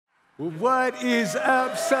What is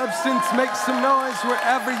up, Substance? Make some noise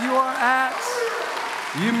wherever you are at.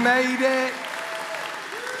 You made it.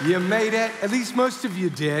 You made it. At least most of you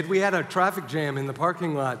did. We had a traffic jam in the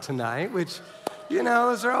parking lot tonight, which,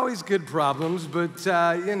 those are always good problems, but,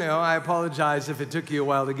 I apologize if it took you a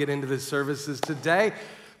while to get into the services today.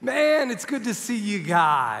 Man, it's good to see you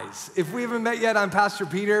guys. If we haven't met yet, I'm Pastor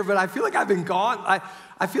Peter, but I feel like I've been gone.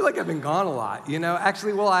 I feel like I've been gone a lot,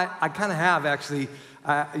 Actually, I kind of have, actually.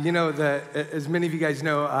 As many of you guys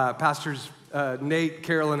know, Pastors Nate,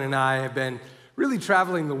 Carolyn, and I have been really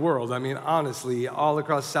traveling the world. I mean, honestly, all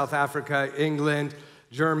across South Africa, England,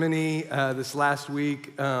 Germany, this last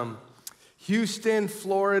week, Houston,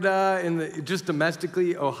 Florida, and just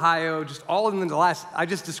domestically, Ohio, just all in I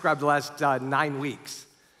just described the last 9 weeks.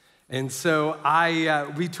 And so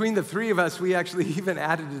between the three of us, we actually even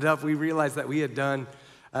added it up. We realized that we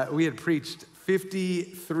had preached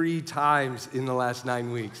 53 times in the last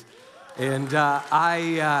 9 weeks. And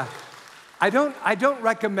I don't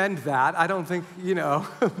recommend that. I don't think,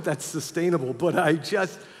 that's sustainable, but I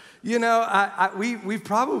just, we've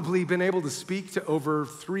probably been able to speak to over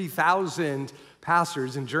 3,000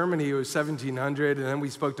 pastors. In Germany, it was 1,700, and then we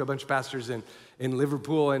spoke to a bunch of pastors in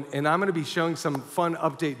Liverpool, and I'm gonna be showing some fun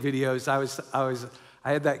update videos.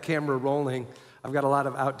 I had that camera rolling. I've got a lot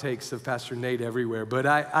of outtakes of Pastor Nate everywhere, but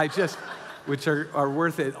I just, which are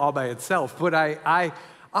worth it all by itself. But I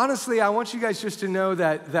honestly, I want you guys just to know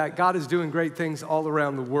that God is doing great things all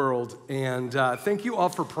around the world. And thank you all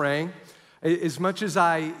for praying. As much as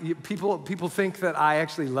people think that I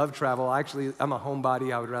actually love travel, I'm a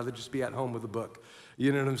homebody. I would rather just be at home with a book.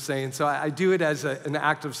 You know what I'm saying? So I do it as an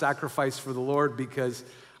act of sacrifice for the Lord, because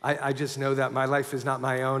I just know that my life is not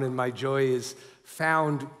my own, and my joy is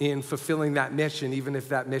found in fulfilling that mission, even if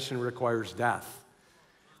that mission requires death.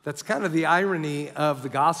 That's kind of the irony of the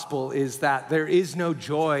gospel, is that there is no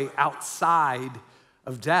joy outside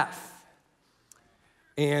of death.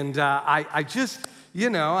 And I just,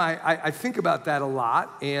 I think about that a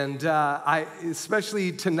lot. And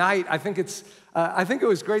especially tonight, I think it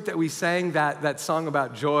was great that we sang that song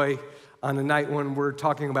about joy on a night when we're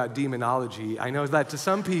talking about demonology. I know that to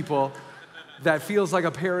some people, that feels like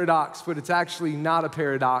a paradox, but it's actually not a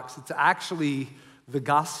paradox. It's actually the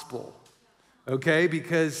gospel. Okay,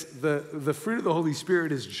 because the fruit of the Holy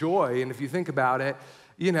Spirit is joy, and if you think about it,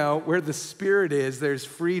 where the Spirit is, there's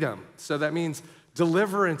freedom. So that means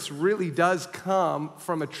deliverance really does come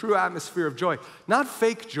from a true atmosphere of joy. Not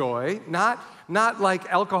fake joy, not like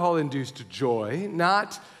alcohol-induced joy,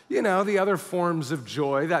 not, the other forms of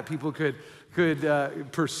joy that people could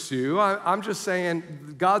pursue. I'm just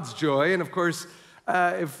saying God's joy, and of course,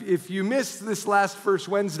 if you missed this last First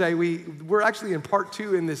Wednesday, we're actually in part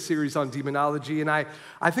 2 in this series on demonology, and I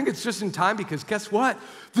think it's just in time, because guess what?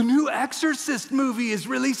 The new Exorcist movie is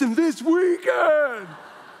releasing this weekend,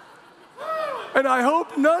 and I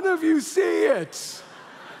hope none of you see it,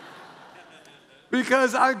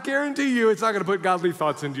 because I guarantee you it's not going to put godly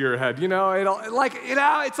thoughts into your head.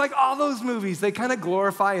 It's like all those movies, they kind of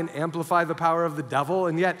glorify and amplify the power of the devil,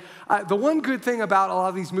 and yet the one good thing about a lot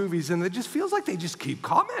of these movies, and it just feels like they just keep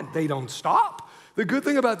coming, they don't stop. The good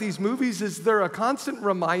thing about these movies is they're a constant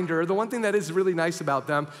reminder. The one thing that is really nice about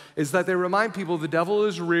them is that they remind people the devil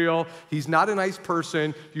is real, he's not a nice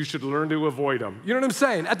person, you should learn to avoid him. You know what I'm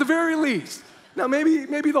saying? At the very least. Now,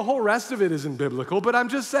 maybe the whole rest of it isn't biblical, but I'm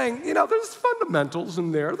just saying, there's fundamentals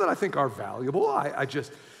in there that I think are valuable. The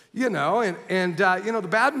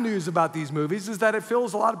bad news about these movies is that it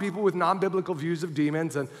fills a lot of people with non-biblical views of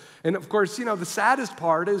demons. And of course, the saddest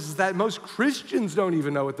part is that most Christians don't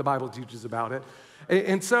even know what the Bible teaches about it.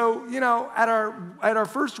 And so, at our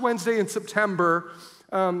first Wednesday in September,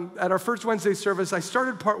 at our first Wednesday service, I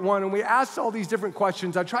started part 1, and we asked all these different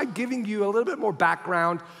questions. I tried giving you a little bit more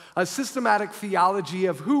background, a systematic theology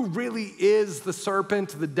of who really is the serpent,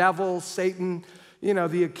 the devil, Satan,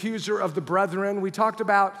 the accuser of the brethren. We talked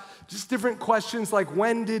about just different questions like,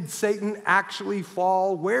 when did Satan actually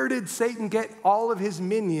fall? Where did Satan get all of his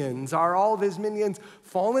minions? Are all of his minions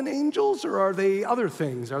fallen angels, or are they other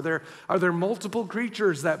things? Are there multiple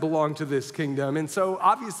creatures that belong to this kingdom? And so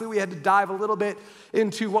obviously we had to dive a little bit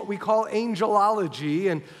into what we call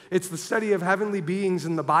angelology, and it's the study of heavenly beings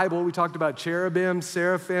in the Bible. We talked about cherubim,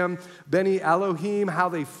 seraphim, Beni Elohim, how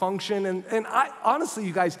they function, and I honestly,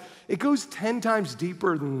 you guys, it goes 10 times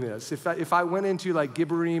deeper than this. If I went into like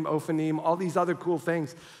Gibborim, Ophanim, all these other cool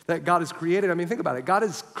things that God has created, I mean, think about it. God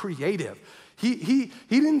is creative. He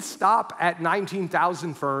didn't stop at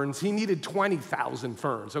 19,000 ferns. He needed 20,000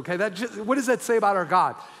 ferns, okay? What does that say about our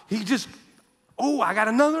God? I got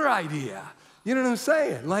another idea. You know what I'm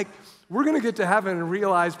saying? Like, we're going to get to heaven and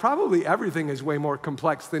realize probably everything is way more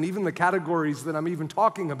complex than even the categories that I'm even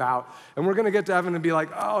talking about. And we're going to get to heaven and be like,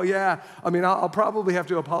 oh yeah, I mean, I'll probably have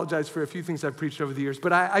to apologize for a few things I've preached over the years.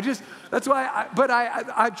 But I'm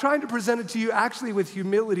trying to present it to you actually with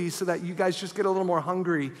humility so that you guys just get a little more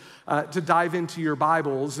hungry to dive into your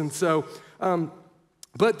Bibles. And so,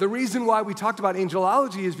 but the reason why we talked about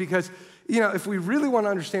angelology is because if we really want to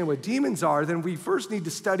understand what demons are, then we first need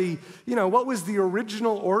to study, what was the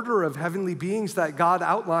original order of heavenly beings that God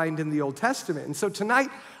outlined in the Old Testament. And so tonight,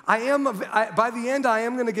 by the end, I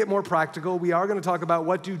am going to get more practical. We are going to talk about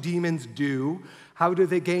what do demons do? How do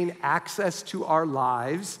they gain access to our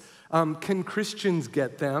lives? Can Christians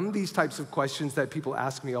get them? These types of questions that people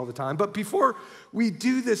ask me all the time. But before we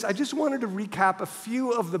do this, I just wanted to recap a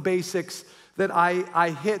few of the basics that I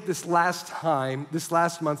hit this last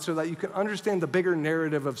month, so that you can understand the bigger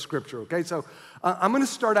narrative of Scripture, okay? So I'm going to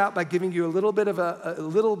start out by giving you a little bit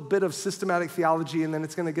of systematic theology, and then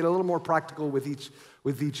it's going to get a little more practical with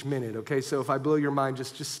each minute, okay? So if I blow your mind,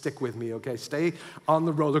 just stick with me, okay? Stay on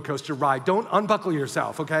the roller coaster ride. Don't unbuckle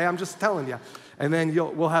yourself, okay? I'm just telling you. And then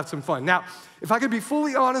we'll have some fun. Now, if I could be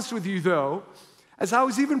fully honest with you, though, as I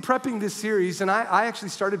was even prepping this series, and I actually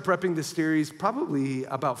started prepping this series probably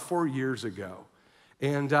about 4 years ago.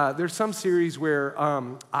 And there's some series where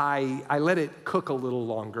I let it cook a little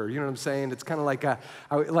longer. You know what I'm saying? It's kind of like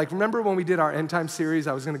remember when we did our end time series,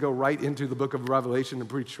 I was going to go right into the book of Revelation and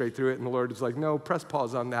preach straight through it. And the Lord was like, no, press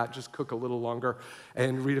pause on that. Just cook a little longer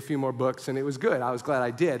and read a few more books. And it was good. I was glad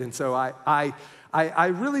I did. And so I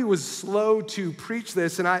really was slow to preach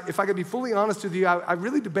this, and if I could be fully honest with you, I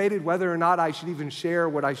really debated whether or not I should even share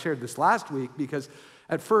what I shared this last week, because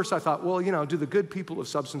at first I thought, well, do the good people of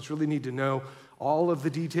substance really need to know all of the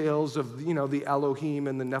details of, the Elohim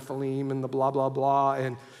and the Nephilim and the blah, blah, blah,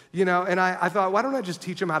 and I thought, why don't I just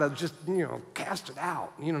teach them how to just, cast it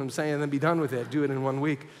out, you know what I'm saying, and then be done with it, do it in 1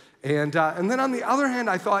 week. And then on the other hand,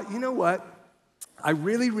 I thought, you know what, I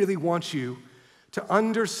really, really want you to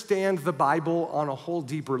understand the Bible on a whole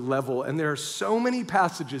deeper level. And there are so many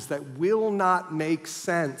passages that will not make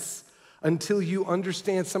sense until you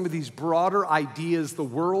understand some of these broader ideas, the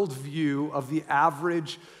worldview of the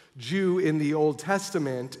average Jew in the Old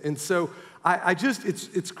Testament. And so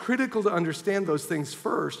it's critical to understand those things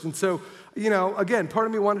first. And so, again, part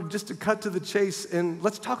of me wanted just to cut to the chase and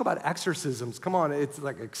let's talk about exorcisms. Come on, it's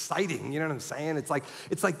like exciting, you know what I'm saying? It's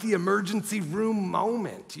like the emergency room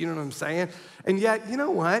moment, you know what I'm saying? And yet, you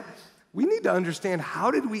know what? We need to understand,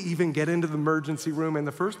 how did we even get into the emergency room in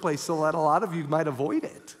the first place so that a lot of you might avoid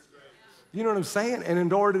it? You know what I'm saying? And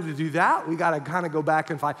in order to do that, we got to kind of go back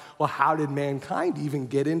and find, well, how did mankind even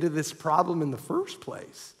get into this problem in the first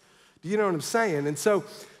place? Do you know what I'm saying? And so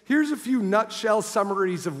here's a few nutshell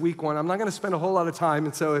summaries of week one. I'm not going to spend a whole lot of time,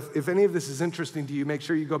 and so if any of this is interesting to you, make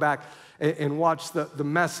sure you go back and watch the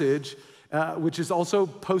message, which is also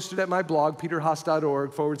posted at my blog,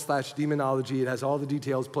 peterhaas.org/demonology. It has all the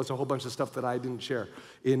details, plus a whole bunch of stuff that I didn't share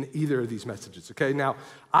in either of these messages, okay? Now,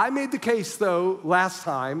 I made the case, though, last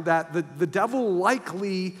time that the devil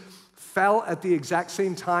likely fell at the exact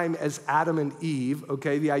same time as Adam and Eve,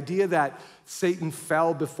 okay? The idea that Satan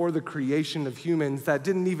fell before the creation of humans, that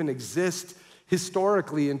didn't even exist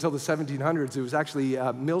historically until the 1700s. It was actually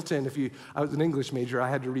Milton. I was an English major, I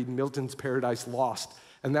had to read Milton's Paradise Lost.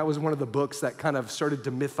 And that was one of the books that kind of started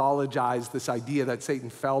to mythologize this idea that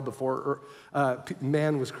Satan fell before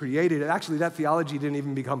man was created. And actually, that theology didn't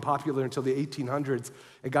even become popular until the 1800s.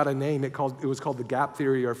 It got a name. It was called the gap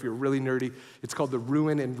theory, or if you're really nerdy, it's called the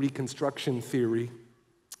ruin and reconstruction theory.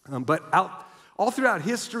 But all throughout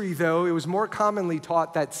history, though, it was more commonly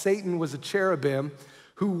taught that Satan was a cherubim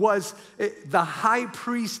who was the high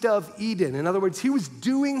priest of Eden. In other words, he was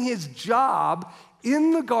doing his job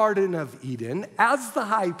in the Garden of Eden as the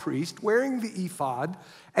high priest, wearing the ephod,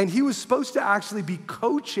 and he was supposed to actually be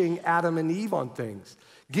coaching Adam and Eve on things,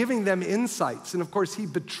 giving them insights. And of course, he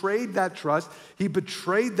betrayed that trust, he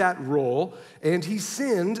betrayed that role, and he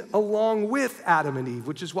sinned along with Adam and Eve,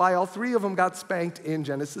 which is why all three of them got spanked in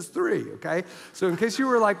Genesis 3, okay? So in case you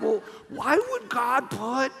were like, well, why would God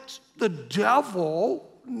put the devil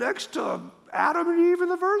next to Adam and Eve in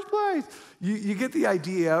the first place? You get the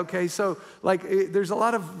idea, okay? So there's a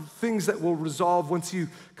lot of things that will resolve once you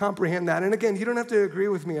comprehend that. And again, you don't have to agree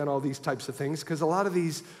with me on all these types of things, because a lot of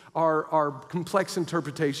these are complex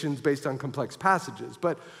interpretations based on complex passages.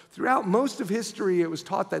 But throughout most of history, it was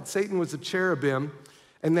taught that Satan was a cherubim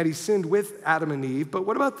and that he sinned with Adam and Eve. But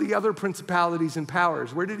what about the other principalities and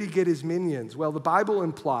powers? Where did he get his minions? Well, the Bible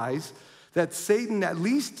implies that Satan at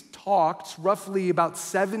least talked roughly about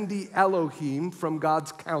 70 Elohim from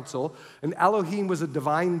God's counsel. And Elohim was a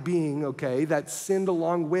divine being, okay, that sinned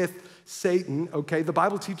along with Satan, okay? The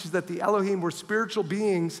Bible teaches that the Elohim were spiritual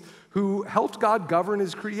beings who helped God govern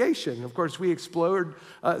his creation. Of course, we explored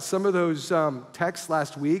some of those texts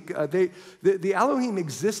last week. The Elohim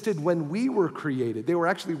existed when we were created. They were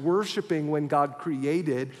actually worshiping when God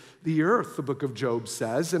created the earth, the book of Job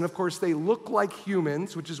says. And of course, they look like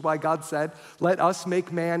humans, which is why God said, let us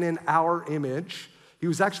make man in our image. He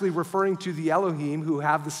was actually referring to the Elohim who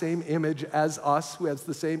have the same image as us, who has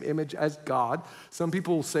the same image as God. Some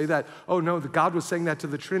people will say that, oh no, God was saying that to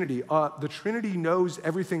the Trinity. The Trinity knows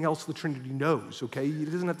everything else the Trinity knows, okay? He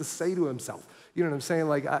doesn't have to say to himself. You know what I'm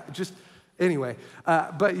saying? Anyway,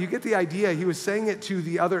 but you get the idea. He was saying it to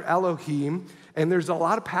the other Elohim, and there's a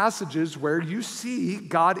lot of passages where you see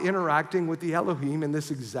God interacting with the Elohim in this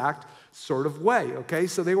exact sort of way, okay?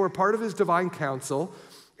 So they were part of his divine council.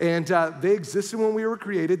 And they existed when we were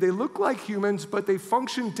created. They look like humans, but they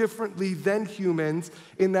function differently than humans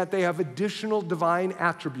in that they have additional divine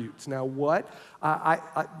attributes. Now, what?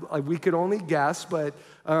 We could only guess, but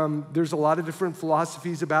there's a lot of different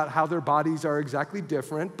philosophies about how their bodies are exactly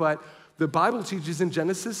different. But the Bible teaches in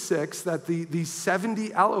Genesis 6 that the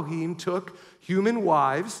 70 Elohim took human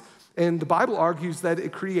wives, and the Bible argues that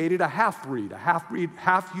it created a half-breed,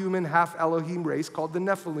 half human, half Elohim race called the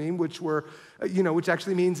Nephilim, which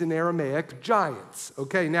actually means in Aramaic, giants.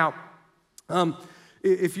 Okay, now,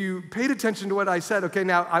 if you paid attention to what I said, okay,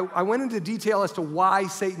 now I went into detail as to why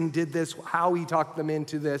Satan did this, how he talked them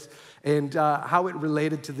into this, and how it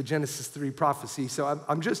related to the Genesis 3 prophecy. So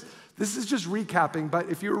this is just recapping, but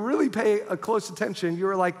if you really pay a close attention, you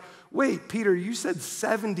were like, wait, Peter, you said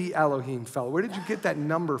 70 Elohim fell. Where did you get that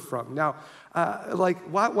number from? Now,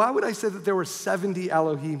 why would I say that there were 70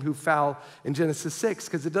 Elohim who fell in Genesis 6?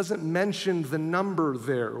 Because it doesn't mention the number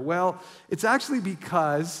there. Well, it's actually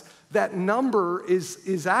because that number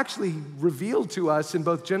is actually revealed to us in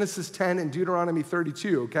both Genesis 10 and Deuteronomy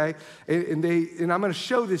 32, okay? And I'm going to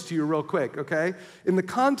show this to you real quick, okay? In the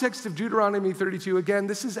context of Deuteronomy 32, again,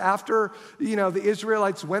 this is after, the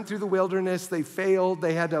Israelites went through the wilderness, they failed,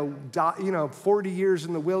 they had to die, 40 years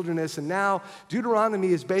in the wilderness, and now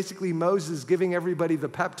Deuteronomy is basically Moses giving everybody the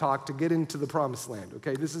pep talk to get into the promised land,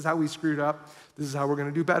 okay? This is how we screwed up. This is how we're going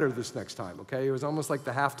to do better this next time, okay? It was almost like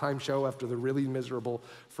the halftime show after the really miserable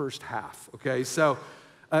first half, okay? So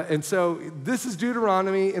this is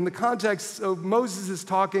Deuteronomy. In the context, so Moses is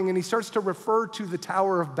talking, and he starts to refer to the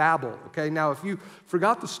Tower of Babel, okay? Now, if you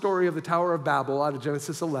forgot the story of the Tower of Babel out of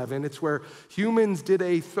Genesis 11, it's where humans did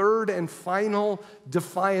a third and final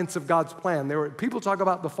defiance of God's plan. People talk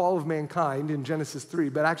about the fall of mankind in Genesis 3,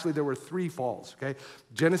 but actually there were 3 falls, okay?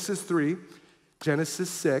 Genesis 3, Genesis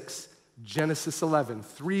 6, Genesis 11,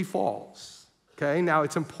 3 falls, okay? Now,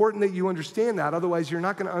 it's important that you understand that, otherwise you're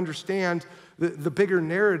not going to understand the bigger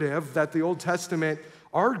narrative that the Old Testament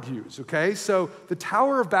argues, okay? So the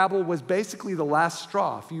Tower of Babel was basically the last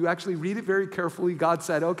straw. If you actually read it very carefully, God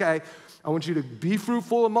said, okay, I want you to be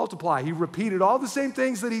fruitful and multiply. He repeated all the same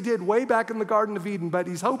things that he did way back in the Garden of Eden, but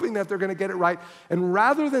he's hoping that they're going to get it right. And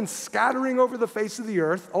rather than scattering over the face of the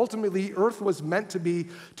earth, ultimately, earth was meant to be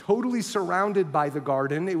totally surrounded by the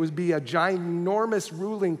garden. It would be a ginormous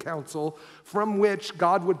ruling council from which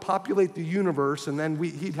God would populate the universe, and then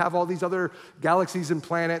he'd have all these other galaxies and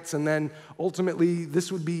planets, and then ultimately,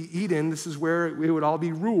 this would be Eden. This is where it would all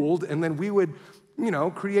be ruled, and then we would,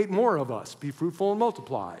 create more of us, be fruitful and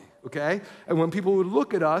multiply. Okay? And when people would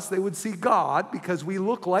look at us, they would see God because we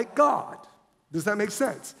look like God. Does that make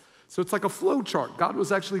sense? So it's like a flow chart. God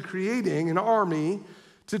was actually creating an army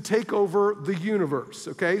to take over the universe.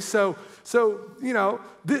 Okay? So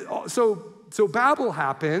Babel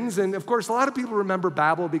happens, and of course, a lot of people remember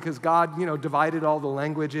Babel because God, divided all the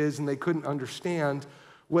languages and they couldn't understand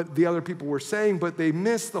what the other people were saying, but they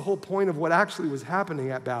missed the whole point of what actually was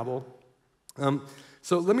happening at Babel.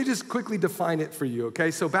 So let me just quickly define it for you, okay?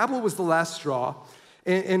 So Babel was the last straw.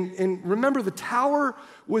 And remember, the tower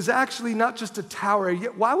was actually not just a tower.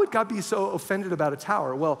 Why would God be so offended about a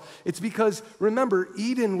tower? Well, it's because, remember,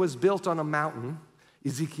 Eden was built on a mountain,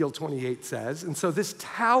 Ezekiel 28 says. And so this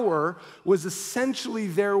tower was essentially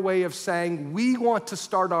their way of saying, we want to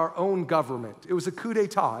start our own government. It was a coup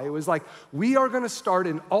d'etat. It was like, we are going to start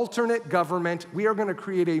an alternate government. We are going to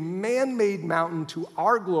create a man-made mountain to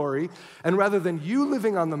our glory. And rather than you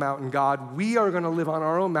living on the mountain, God, we are going to live on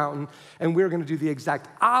our own mountain. And we're going to do the exact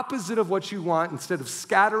opposite of what you want. Instead of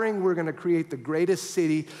scattering, we're going to create the greatest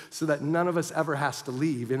city so that none of us ever has to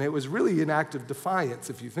leave. And it was really an act of defiance,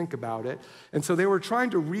 if you think about it. And so they were trying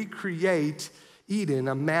to recreate Eden,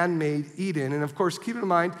 a man-made Eden. And of course, keep in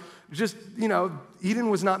mind, just, Eden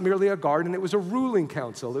was not merely a garden, it was a ruling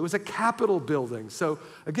council. It was a capital building. So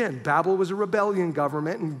again, Babel was a rebellion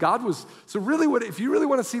government, and God was, so really if you really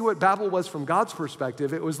want to see what Babel was from God's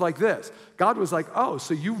perspective, it was like this. God was like, oh,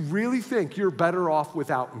 so you really think you're better off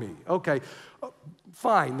without me? Okay,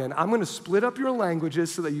 fine, then I'm going to split up your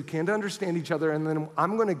languages so that you can't understand each other, and then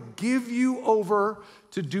I'm going to give you over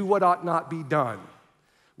to do what ought not be done,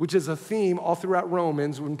 which is a theme all throughout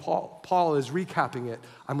Romans when Paul is recapping it.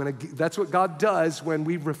 That's what God does when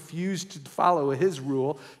we refuse to follow his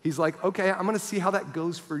rule. He's like, okay, I'm going to see how that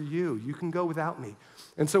goes for you. You can go without me.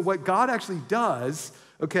 And so what God actually does,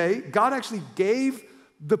 okay, God actually gave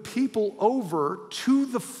the people over to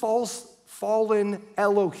the fallen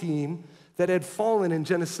Elohim that had fallen in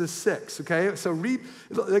Genesis 6, okay? So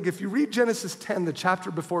if you read Genesis 10, the chapter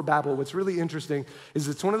before Babel, what's really interesting is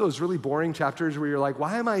it's one of those really boring chapters where you're like,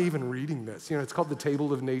 why am I even reading this? It's called the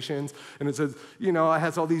Table of Nations, and it says, it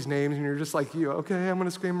has all these names, and you're just like, okay, I'm gonna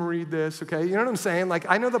scream and read this, okay? You know what I'm saying? Like,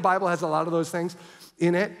 I know the Bible has a lot of those things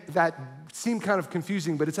in it that seem kind of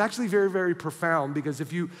confusing, but it's actually very, very profound, because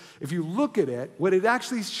if you look at it, what it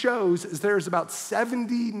actually shows is there's about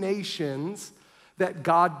 70 nations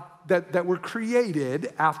that were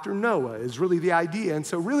created after Noah is really the idea. And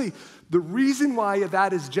so really, the reason why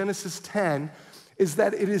that is Genesis 10 is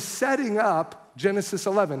that it is setting up Genesis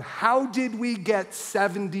 11. How did we get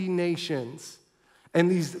 70 nations and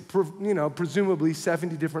these, presumably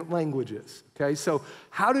 70 different languages, okay? So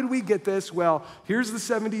how did we get this? Well, here's the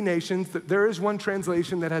 70 nations. There is one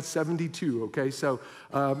translation that has 72, okay? So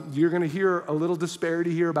you're gonna hear a little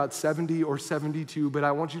disparity here about 70 or 72, but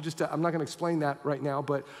I want you I'm not gonna explain that right now,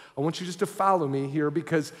 but I want you just to follow me here,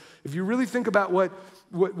 because if you really think about what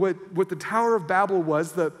the Tower of Babel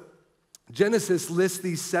was, Genesis lists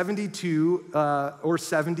these 72 or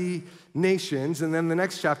 70 nations, and then the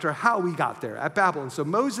next chapter, how we got there at Babel. And so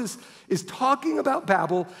Moses is talking about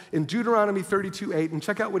Babel in Deuteronomy 32:8, and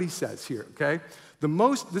check out what he says here, okay?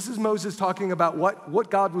 This is Moses talking about what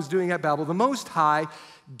God was doing at Babel. The Most High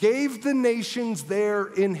gave the nations their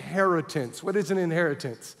inheritance. What is an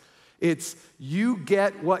inheritance? It's you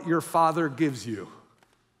get what your father gives you,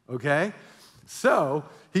 okay? So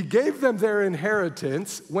he gave them their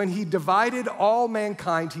inheritance. When he divided all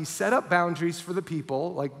mankind, he set up boundaries for the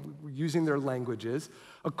people, like using their languages,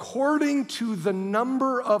 according to the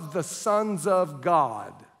number of the sons of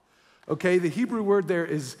God. Okay, the Hebrew word there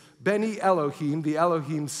is Beni Elohim, the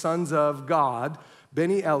Elohim, sons of God,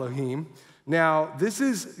 Beni Elohim. Now,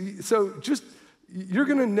 you're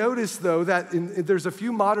going to notice, though, that there's a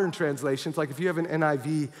few modern translations. Like if you have an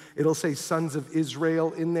NIV, it'll say sons of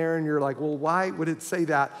Israel in there, and you're like, well, why would it say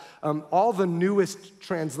that? All the newest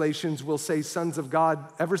translations will say sons of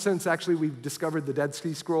God, ever since actually we've discovered the Dead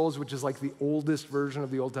Sea Scrolls, which is like the oldest version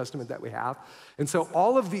of the Old Testament that we have. And so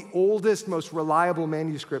all of the oldest, most reliable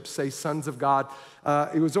manuscripts say sons of God.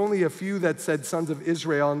 It was only a few that said sons of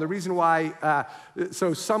Israel. And the reason why,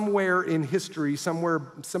 so somewhere in history,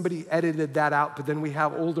 somebody edited that out, but then we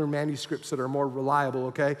have older manuscripts that are more reliable,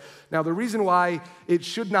 okay? Now, the reason why it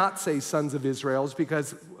should not say sons of Israel is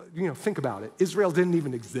because, think about it. Israel didn't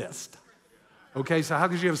even exist, okay? So how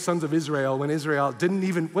could you have sons of Israel when Israel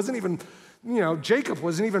wasn't even Jacob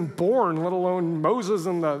wasn't even born, let alone Moses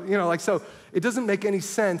and so it doesn't make any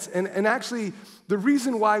sense. And actually, the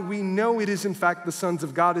reason why we know it is in fact the sons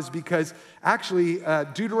of God is because actually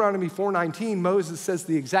Deuteronomy 4:19, Moses says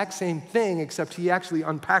the exact same thing, except he actually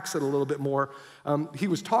unpacks it a little bit more. He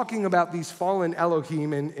was talking about these fallen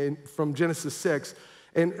Elohim from Genesis 6.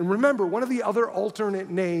 And remember, one of the other alternate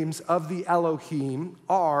names of the Elohim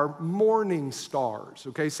are morning stars,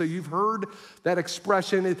 okay? So you've heard that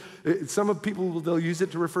expression. Some people, they'll use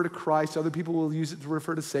it to refer to Christ. Other people will use it to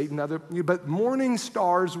refer to Satan. But morning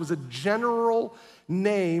stars was a general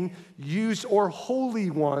name used, or holy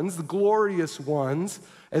ones, the glorious ones,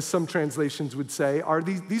 as some translations would say,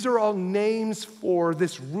 these are all names for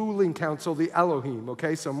this ruling council, the Elohim,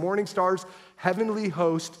 okay? So morning stars, heavenly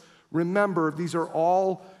host. Remember, these are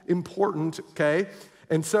all important, okay?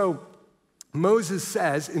 And so Moses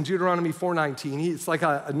says in Deuteronomy 4:19, it's like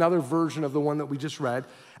another version of the one that we just read,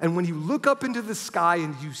 and when you look up into the sky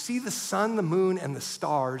and you see the sun, the moon, and the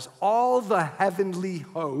stars, all the heavenly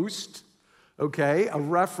host, okay, a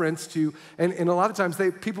reference to, and a lot of times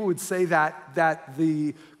people would say that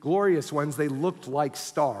the glorious ones, they looked like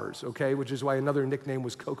stars, okay, which is why another nickname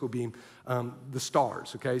was Cocoa Beam, the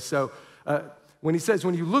stars, okay? So when he says,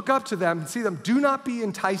 when you look up to them and see them, do not be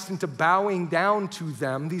enticed into bowing down to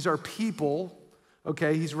them. These are people,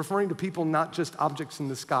 okay? He's referring to people, not just objects in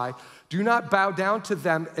the sky. Do not bow down to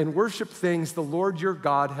them and worship things the Lord your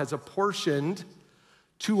God has apportioned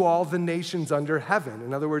to all the nations under heaven.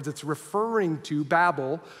 In other words, it's referring to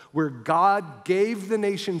Babel, where God gave the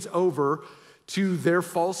nations over to their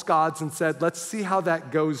false gods and said, let's see how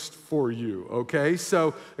that goes for you, okay?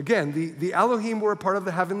 So again, the Elohim were a part of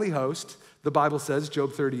the heavenly host, the Bible says,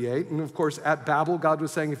 Job 38. And of course, at Babel, God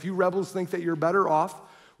was saying, if you rebels think that you're better off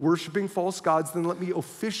worshiping false gods, then let me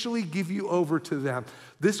officially give you over to them.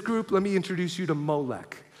 This group, let me introduce you to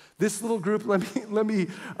Molech. This little group, let me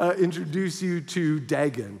introduce you to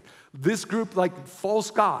Dagon. This group, like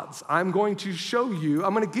false gods, I'm going to show you,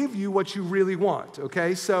 I'm going to give you what you really want,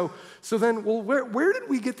 okay? So then, well, where did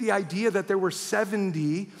we get the idea that there were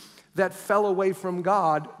 70 that fell away from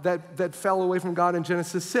God, that fell away from God in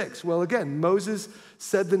Genesis 6? Well, again, Moses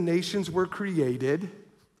said the nations were created,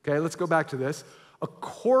 okay? Let's go back to this.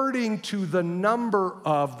 According to the number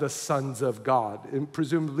of the sons of God, and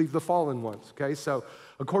presumably the fallen ones, okay? So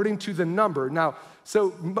according to the number. Now,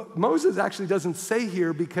 so Moses actually doesn't say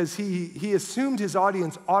here because he assumed his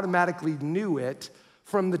audience automatically knew it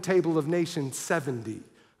from the table of nations 70,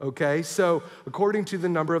 okay? So according to the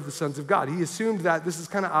number of the sons of God. He assumed that this is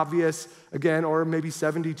kind of obvious, again, or maybe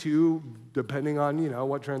 72, depending on,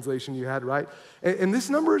 what translation you had, right? And this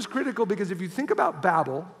number is critical because if you think about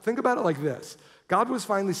Babel, think about it like this. God was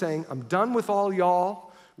finally saying, I'm done with all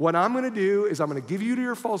y'all. What I'm going to do is I'm going to give you to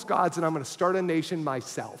your false gods and I'm going to start a nation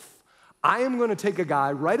myself. I am going to take a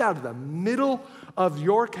guy right out of the middle of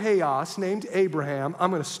your chaos named Abraham. I'm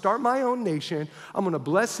going to start my own nation. I'm going to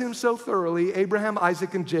bless him so thoroughly, Abraham,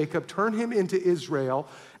 Isaac, and Jacob, turn him into Israel,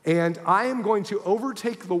 and I am going to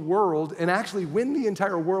overtake the world and actually win the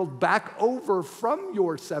entire world back over from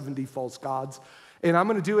your 70 false gods. And I'm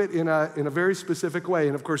going to do it in a very specific way.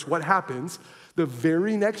 And of course, what happens? The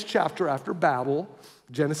very next chapter after Babel,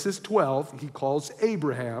 Genesis 12, he calls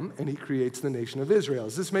Abraham and he creates the nation of Israel.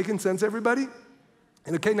 Is this making sense, everybody?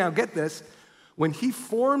 And okay, now get this. When he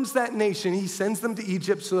forms that nation, he sends them to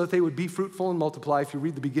Egypt so that they would be fruitful and multiply. If you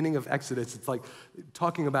read the beginning of Exodus, it's like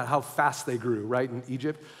talking about how fast they grew, right, in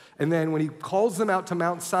Egypt. And then when he calls them out to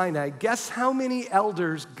Mount Sinai, guess how many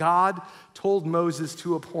elders God told Moses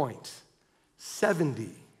to appoint? 70.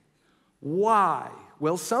 Why?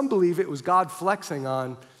 Well, some believe it was God flexing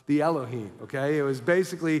on the Elohim, okay? It was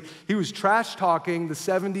basically, he was trash talking the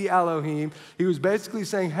 70 Elohim. He was basically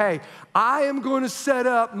saying, hey, I am going to set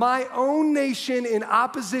up my own nation in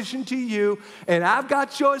opposition to you, and I've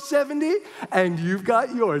got your 70, and you've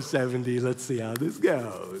got your 70. Let's see how this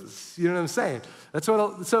goes. You know what I'm saying?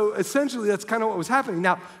 So essentially, that's kind of what was happening.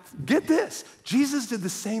 Now, get this. Jesus did the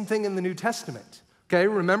same thing in the New Testament. Okay,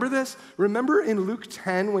 remember this? Remember in Luke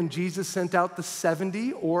 10 when Jesus sent out the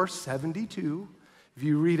 70 or 72, if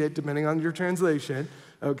you read it, depending on your translation,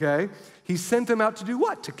 okay? He sent them out to do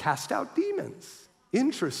what? To cast out demons.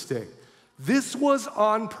 Interesting. This was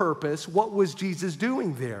on purpose. What was Jesus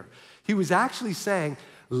doing there? He was actually saying,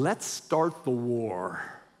 let's start the war.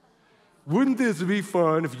 Wouldn't this be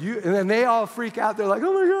fun if you, and then they all freak out. They're like,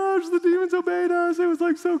 oh my gosh, the demons obeyed us. It was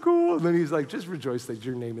like so cool. And then he's like, just rejoice that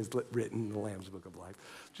your name is written in the Lamb's Book of Life.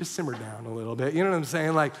 Just simmer down a little bit. You know what I'm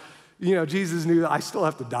saying? Like, Jesus knew that I still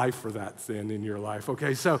have to die for that sin in your life,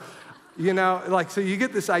 okay? So, so you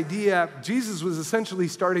get this idea. Jesus was essentially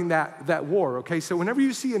starting that war, okay? So whenever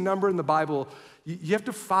you see a number in the Bible, you have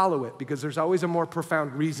to follow it because there's always a more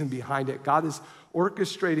profound reason behind it. God is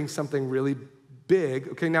orchestrating something really big.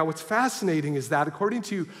 Okay, now what's fascinating is that according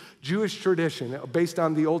to Jewish tradition, based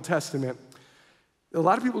on the Old Testament, a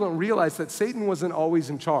lot of people don't realize that Satan wasn't always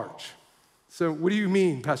in charge. So what do you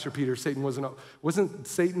mean, Pastor Peter, wasn't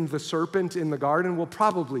Satan the serpent in the garden? Well,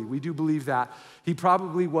 probably. We do believe that. He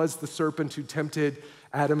probably was the serpent who tempted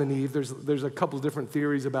Adam and Eve. There's a couple different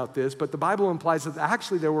theories about this, but the Bible implies that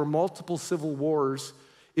actually there were multiple civil wars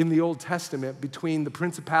in the Old Testament between the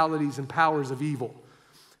principalities and powers of evil.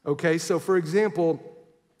 Okay, so for example,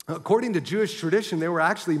 according to Jewish tradition, there were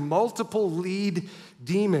actually multiple lead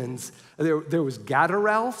demons. There was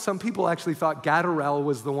Gadarel. Some people actually thought Gadarel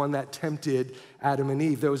was the one that tempted Adam and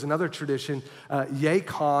Eve. There was another tradition.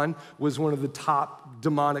 Yacon was one of the top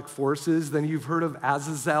demonic forces. Then you've heard of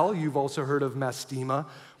Azazel. You've also heard of Mastema.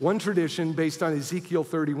 One tradition based on Ezekiel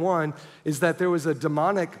 31 is that there was a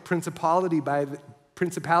demonic principality by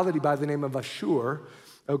the name of Ashur,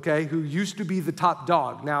 okay, who used to be the top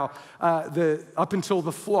dog. Now, up until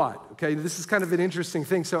the flood, okay, this is kind of an interesting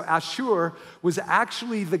thing. So Ashur was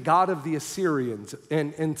actually the god of the Assyrians.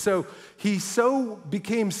 And so he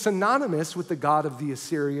became synonymous with the god of the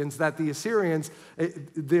Assyrians that the Assyrians,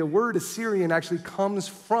 the word Assyrian actually comes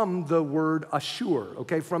from the word Ashur,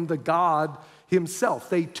 okay, from the god himself.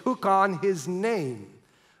 They took on his name.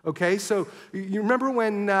 Okay, so you remember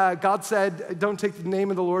when God said, don't take the name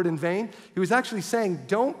of the Lord in vain? He was actually saying,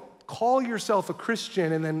 don't call yourself a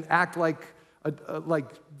Christian and then act like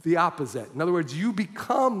the opposite. In other words, you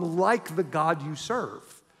become like the God you serve.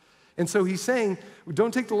 And so he's saying,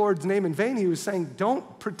 don't take the Lord's name in vain. He was saying,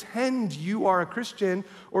 don't pretend you are a Christian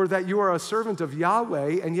or that you are a servant of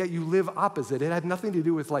Yahweh and yet you live opposite. It had nothing to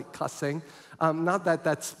do with like cussing. Not that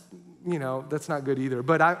that's not good either.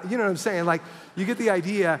 But you know what I'm saying? Like, you get the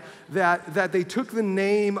idea that they took the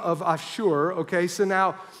name of Ashur, okay? So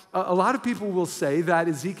now, a lot of people will say that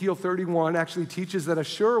Ezekiel 31 actually teaches that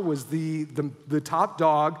Ashur was the top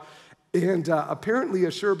dog, and apparently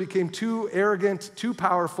Ashur became too arrogant, too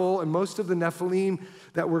powerful, and most of the Nephilim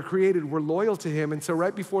that were created were loyal to him. And so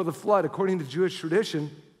right before the flood, according to Jewish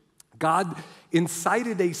tradition, God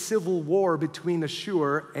incited a civil war between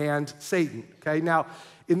Ashur and Satan, okay? Now,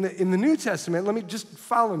 in the New Testament, let me just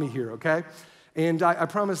follow me here, okay? And I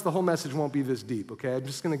promise the whole message won't be this deep, okay? I'm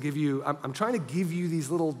just gonna give you, I'm trying to give you these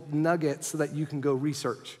little nuggets so that you can go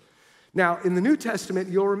research. Now, in the New Testament,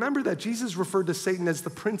 you'll remember that Jesus referred to Satan as the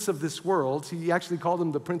prince of this world. He actually called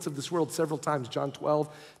him the prince of this world several times, John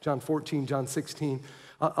 12, John 14, John 16.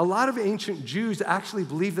 A lot of ancient Jews actually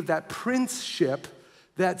believed that princeship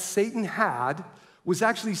that Satan had was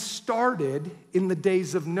actually started in the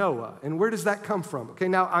days of Noah. And where does that come from? Okay,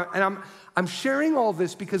 now, I'm sharing all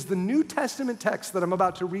this because the New Testament texts that I'm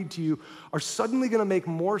about to read to you are suddenly gonna make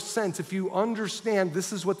more sense if you understand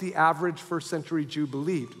this is what the average first century Jew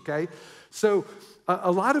believed, okay? So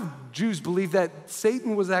a lot of Jews believe that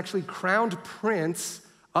Satan was actually crowned prince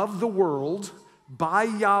of the world by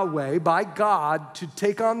Yahweh, by God, to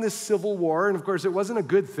take on this civil war. And of course, it wasn't a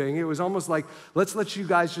good thing. It was almost like, let's let you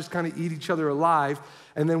guys just kind of eat each other alive.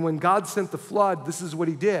 And then when God sent the flood, this is what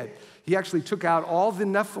he did. He actually took out all the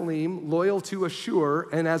Nephilim loyal to Ashur,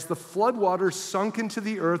 and as the floodwaters sunk into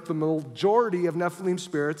the earth, the majority of Nephilim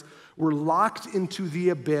spirits were locked into the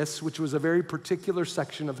abyss, which was a very particular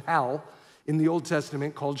section of hell in the Old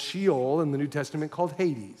Testament called Sheol, in the New Testament called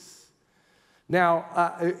Hades.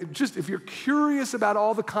 Now, just if you're curious about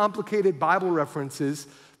all the complicated Bible references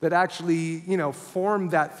that actually, form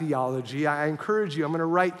that theology, I encourage you, I'm gonna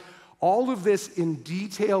write all of this in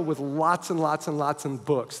detail with lots and lots and lots of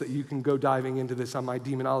books that you can go diving into this on my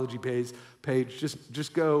Demonology page.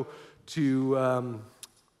 Just go to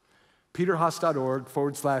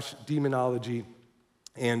peterhaas.org/demonology,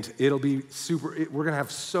 and it'll be super. We're gonna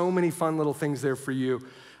have so many fun little things there for you.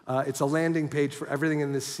 It's a landing page for everything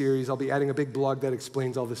in this series. I'll be adding a big blog that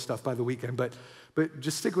explains all this stuff by the weekend, but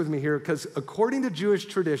just stick with me here, because according to Jewish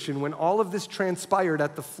tradition, when all of this transpired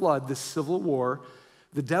at the flood, this civil war,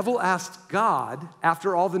 the devil asked God,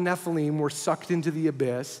 after all the Nephilim were sucked into the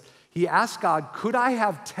abyss, he asked God, could I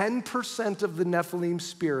have 10% of the Nephilim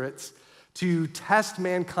spirits to test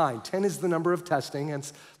mankind? 10 is the number of testing, and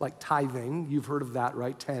it's like tithing. You've heard of that,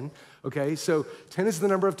 right? 10, okay? So 10 is the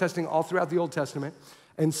number of testing all throughout the Old Testament.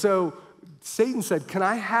 And so Satan said, can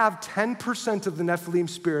I have 10% of the Nephilim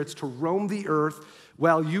spirits to roam the earth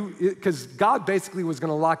because God basically was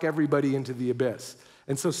gonna lock everybody into the abyss.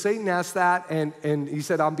 And so Satan asked that, and he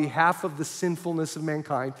said, on behalf of the sinfulness of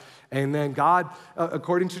mankind. And then God,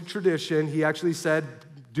 according to tradition, he actually said,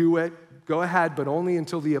 do it, go ahead, but only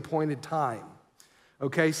until the appointed time.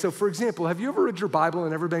 Okay, so for example, have you ever read your Bible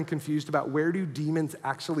and ever been confused about where do demons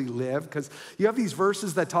actually live? Because you have these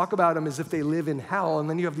verses that talk about them as if they live in hell, and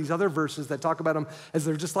then you have these other verses that talk about them as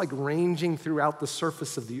they're just like ranging throughout the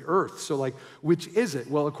surface of the earth. So like, which is it?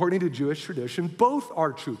 Well, according to Jewish tradition, both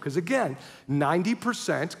are true. Because again,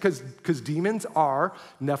 90%, because demons are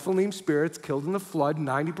Nephilim spirits killed in the flood,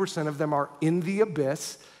 90% of them are in the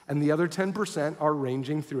abyss, and the other 10% are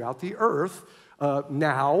ranging throughout the earth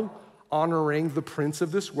now, honoring the prince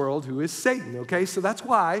of this world, who is Satan, okay? So that's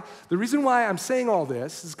why, the reason why I'm saying all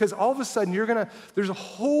this is because all of a sudden there's a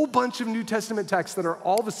whole bunch of New Testament texts that are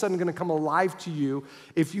all of a sudden gonna come alive to you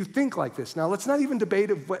if you think like this. Now, let's not even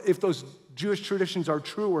debate if those Jewish traditions are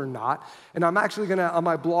true or not, and I'm actually gonna, on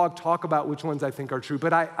my blog, talk about which ones I think are true,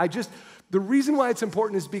 but the reason why it's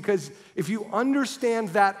important is because if you understand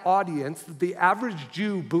that audience, the average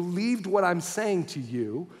Jew believed what I'm saying to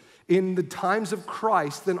you, in the times of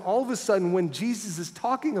Christ, then all of a sudden when Jesus is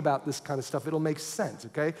talking about this kind of stuff, it'll make sense,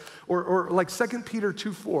 okay? Or like 2 Peter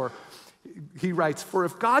 2:4, he writes, for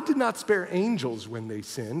if God did not spare angels when they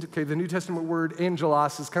sinned, okay, the New Testament word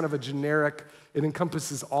angelos is kind of a generic, it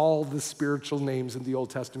encompasses all the spiritual names in the Old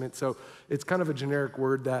Testament, so it's kind of a generic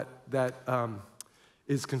word that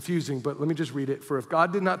is confusing, but let me just read it. For if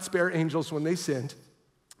God did not spare angels when they sinned,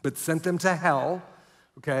 but sent them to hell,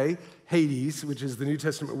 okay? Hades, which is the New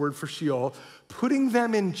Testament word for Sheol, putting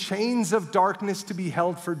them in chains of darkness to be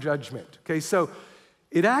held for judgment, okay? So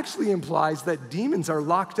it actually implies that demons are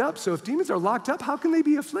locked up. So if demons are locked up, how can they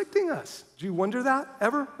be afflicting us? Do you wonder that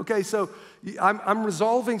ever? Okay, so I'm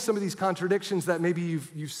resolving some of these contradictions that maybe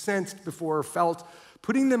you've sensed before or felt,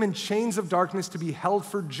 putting them in chains of darkness to be held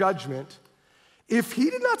for judgment. If he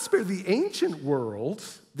did not spare the ancient world,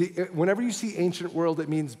 whenever you see ancient world, it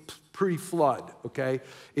means pre-flood, okay,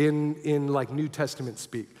 in like New Testament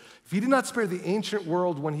speak. If he did not spare the ancient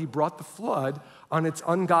world when he brought the flood on its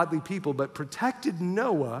ungodly people, but protected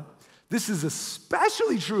Noah, this is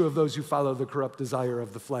especially true of those who follow the corrupt desire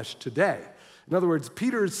of the flesh today. In other words,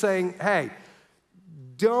 Peter is saying, hey,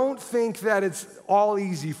 don't think that it's all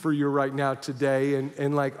easy for you right now today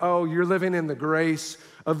and like, oh, you're living in the grace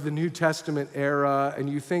of the New Testament era and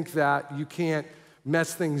you think that you can't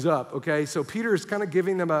mess things up, okay? So Peter is kind of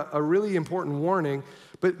giving them a really important warning,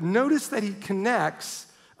 but notice that he connects,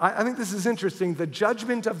 I think this is interesting, the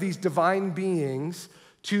judgment of these divine beings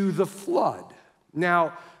to the flood.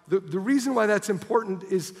 Now, the reason why that's important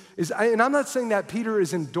is and I'm not saying that Peter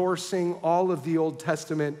is endorsing all of the Old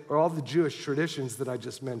Testament or all the Jewish traditions that I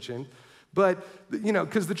just mentioned, but, you know,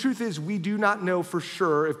 because the truth is we do not know for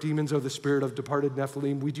sure if demons are the spirit of departed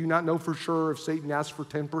Nephilim. We do not know for sure if Satan asked for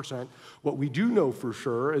 10%. What we do know for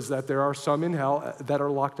sure is that there are some in hell that are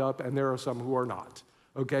locked up and there are some who are not.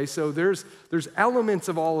 Okay, so there's elements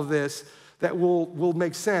of all of this that will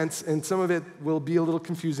make sense, and some of it will be a little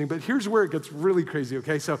confusing, but here's where it gets really crazy,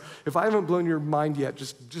 okay? So if I haven't blown your mind yet,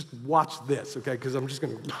 just watch this, okay? Because I'm just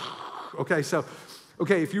gonna, okay, so,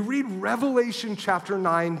 if you read Revelation chapter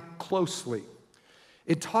 9 closely,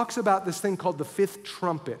 it talks about this thing called the fifth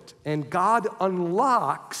trumpet, and God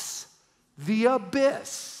unlocks the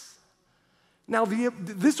abyss. Now,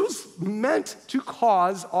 this was meant to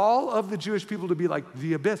cause all of the Jewish people to be like,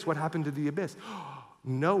 the abyss, what happened to the abyss?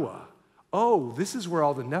 Noah. Oh, this is where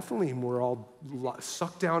all the Nephilim were all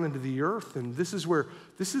sucked down into the earth, and this is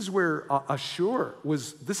where Ashur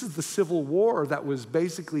was. This is the civil war that was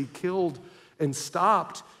basically killed and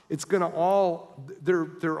stopped. It's gonna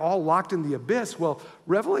they're all locked in the abyss. Well,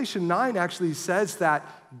 Revelation 9 actually says that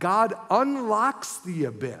God unlocks the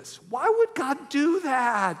abyss. Why would God do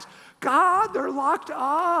that? God, they're locked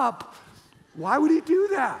up. Why would he do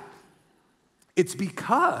that? It's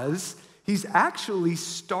because he's actually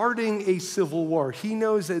starting a civil war. He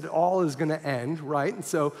knows that all is going to end, right? And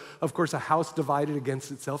so, of course, a house divided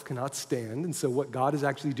against itself cannot stand. And so what God is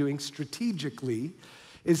actually doing strategically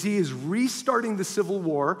is he is restarting the civil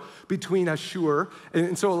war between Ashur.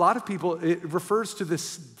 And so a lot of people, it refers to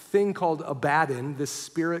this thing called Abaddon, this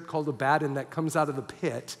spirit called Abaddon that comes out of the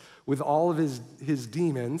pit with all of his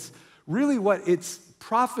demons. Really what it's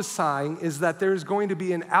prophesying is that there's going to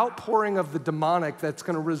be an outpouring of the demonic that's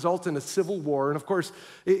going to result in a civil war. And of course,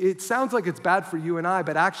 it sounds like it's bad for you and I,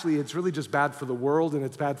 but actually it's really just bad for the world and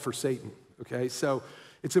it's bad for Satan, okay? So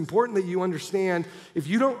it's important that you understand, if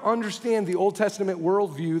you don't understand the Old Testament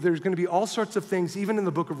worldview, there's going to be all sorts of things, even in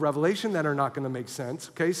the book of Revelation, that are not going to make sense,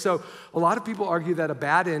 okay? So a lot of people argue that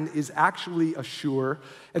Abaddon is actually Ashur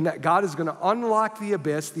and that God is going to unlock the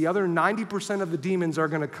abyss. The other 90% of the demons are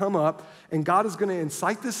going to come up and God is going to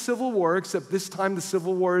incite this civil war, except this time the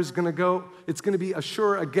civil war is going to it's going to be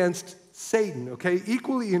Ashur against Satan, okay?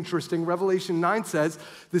 Equally interesting, Revelation 9 says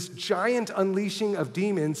this giant unleashing of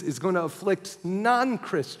demons is going to afflict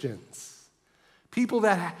non-Christians, people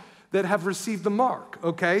that have received the mark,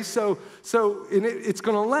 okay? So it's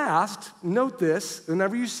going to last, note this,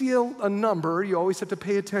 whenever you see a number, you always have to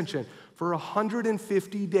pay attention, for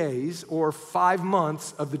 150 days or 5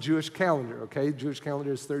 months of the Jewish calendar, okay? Jewish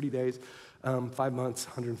calendar is 30 days, 5 months,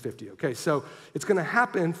 150, okay? So it's going to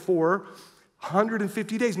happen for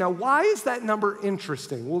 150 days. Now, why is that number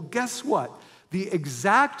interesting? Well, guess what? The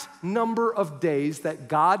exact number of days that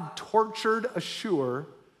God tortured Ashur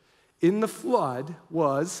in the flood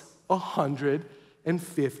was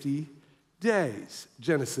 150 days,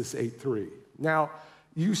 Genesis 8:3. Now,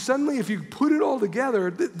 you suddenly, if you put it all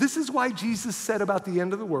together, this is why Jesus said about the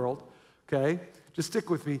end of the world, okay? Just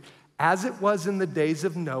stick with me. As it was in the days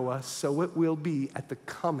of Noah, so it will be at the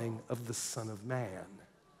coming of the Son of Man.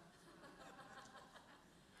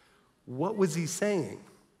 What was he saying?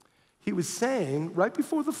 He was saying right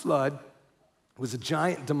before the flood was a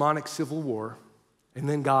giant demonic civil war, and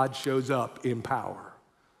then God shows up in power.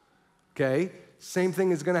 Okay? Same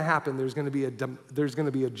thing is going to happen. There's going to be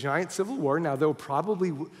a giant civil war. Now, there'll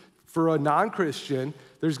probably, for a non-Christian,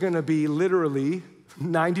 there's going to be literally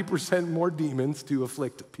 90% more demons to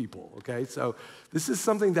afflict people. Okay? So this is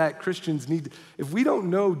something that Christians need. If we don't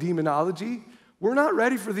know demonology, we're not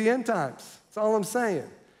ready for the end times. That's all I'm saying.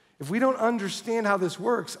 If we don't understand how this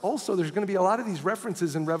works, also there's going to be a lot of these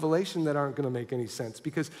references in Revelation that aren't going to make any sense,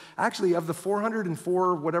 because actually of the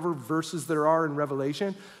 404 whatever verses there are in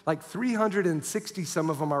Revelation, like 360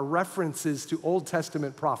 some of them are references to Old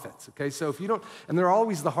Testament prophets, okay? So if you don't, and they're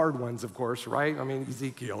always the hard ones, of course, right? I mean,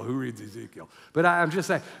 Ezekiel, who reads Ezekiel? But I'm just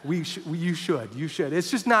saying, you should.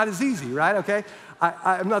 It's just not as easy, right, okay?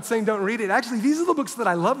 I'm not saying don't read it. Actually, these are the books that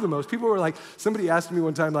I love the most. People were like, somebody asked me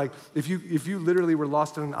one time, like, if you literally were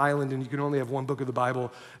lost on an island and you could only have one book of the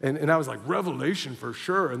Bible, and I was like, Revelation for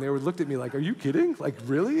sure. And they looked at me like, are you kidding? Like,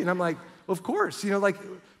 really? And I'm like, well, of course, like,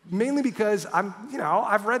 mainly because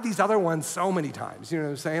I've read these other ones so many times, you know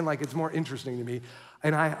what I'm saying? Like, it's more interesting to me.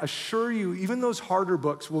 And I assure you, even those harder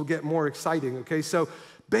books will get more exciting, okay? So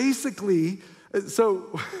basically,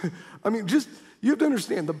 I mean, you have to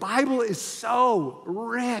understand, the Bible is so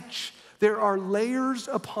rich. There are layers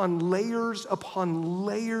upon layers upon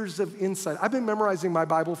layers of insight. I've been memorizing my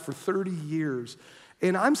Bible for 30 years,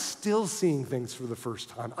 and I'm still seeing things for the first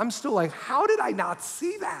time. I'm still like, how did I not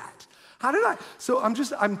see that? So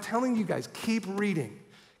I'm telling you guys, keep reading,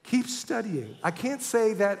 keep studying. I can't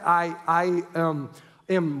say that I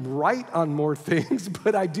am right on more things,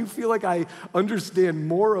 but I do feel like I understand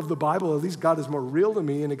more of the Bible. At least God is more real to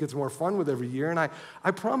me, and it gets more fun with every year. And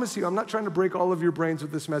I promise you, I'm not trying to break all of your brains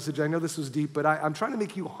with this message. I know this was deep, but I'm trying to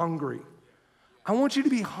make you hungry. I want you to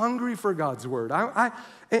be hungry for God's word.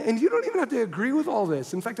 And you don't even have to agree with all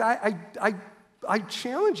this. In fact, I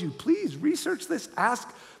challenge you, please research this,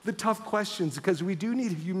 ask the tough questions, because we do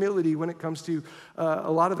need humility when it comes to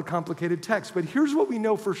a lot of the complicated texts. But here's what we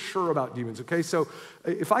know for sure about demons, okay? So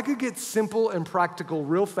if I could get simple and practical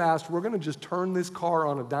real fast, we're gonna just turn this car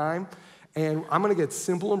on a dime, and I'm gonna get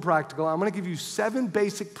simple and practical. I'm gonna give you 7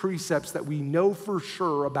 basic precepts that we know for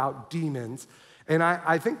sure about demons. And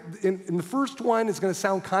I think in the first one, it's gonna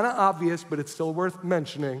sound kind of obvious, but it's still worth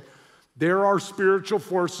mentioning. There are spiritual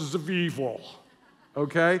forces of evil,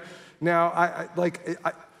 okay? Now,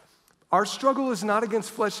 our struggle is not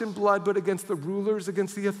against flesh and blood, but against the rulers,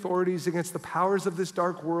 against the authorities, against the powers of this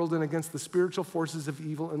dark world, and against the spiritual forces of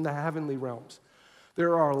evil in the heavenly realms.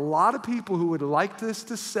 There are a lot of people who would like this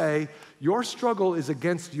to say, your struggle is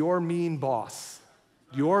against your mean boss,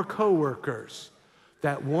 your coworkers,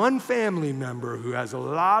 that one family member who has a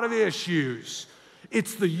lot of issues.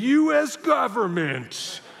 It's the U.S.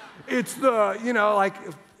 government. It's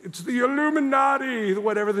it's the Illuminati,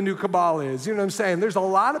 whatever the new cabal is. You know what I'm saying? There's a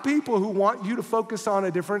lot of people who want you to focus on a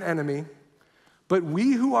different enemy, but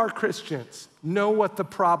we who are Christians know what the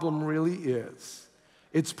problem really is.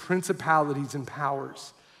 It's principalities and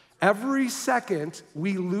powers. Every second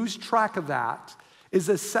we lose track of that is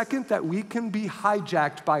a second that we can be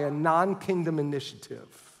hijacked by a non-kingdom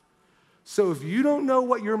initiative. So if you don't know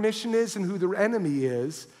what your mission is and who the enemy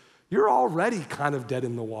is, you're already kind of dead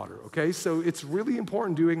in the water, okay? So it's really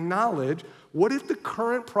important to acknowledge, what if the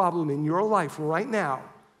current problem in your life right now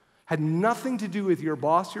had nothing to do with your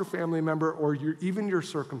boss, your family member, or even your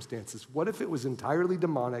circumstances? What if it was entirely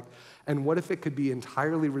demonic, and what if it could be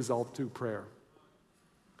entirely resolved through prayer?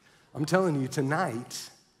 I'm telling you, tonight,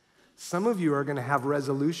 some of you are gonna have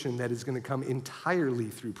resolution that is gonna come entirely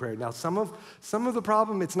through prayer. Now, some of the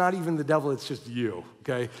problem, it's not even the devil, it's just you,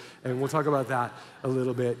 okay? And we'll talk about that a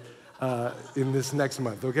little bit in this next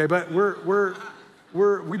month, okay? But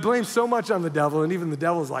we blame so much on the devil, and even the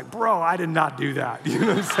devil's like, bro, I did not do that. You know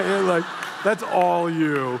what I'm saying? Like, that's all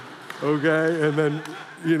you, okay? And then,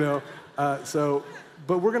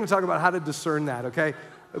 but we're gonna talk about how to discern that, okay?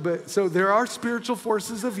 So there are spiritual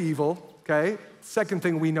forces of evil, okay? Second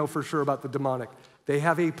thing we know for sure about the demonic, they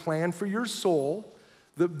have a plan for your soul.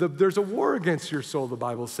 There's a war against your soul, the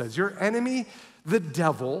Bible says. Your enemy, the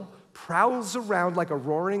devil, prowls around like a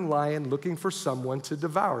roaring lion looking for someone to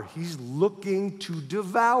devour. He's looking to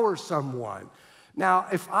devour someone. Now,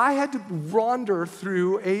 if I had to wander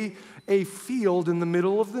through a field in the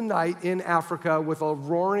middle of the night in Africa with a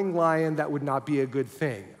roaring lion, that would not be a good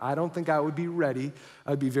thing. I don't think I would be ready.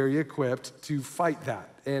 I'd be very equipped to fight that.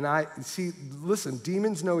 And listen,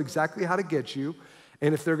 demons know exactly how to get you,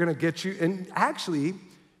 and if they're gonna get you, and actually,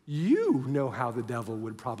 you know how the devil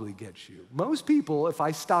would probably get you. Most people, if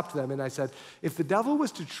I stopped them and I said, if the devil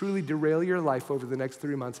was to truly derail your life over the next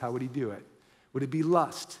 3 months, how would he do it? Would it be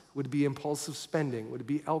lust? Would it be impulsive spending? Would it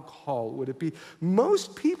be alcohol? Would it be?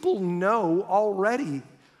 Most people know already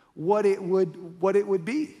what it would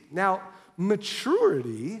be. Now,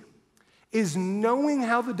 maturity is knowing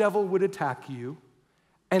how the devil would attack you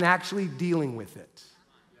and actually dealing with it.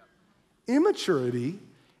 Immaturity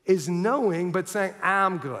is knowing but saying,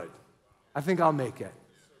 I'm good. I think I'll make it.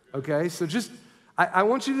 Okay? So I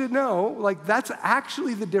want you to know, like, that's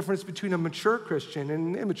actually the difference between a mature Christian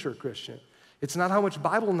and an immature Christian. It's not how much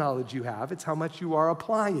Bible knowledge you have, it's how much you are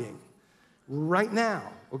applying right now,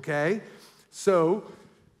 okay? So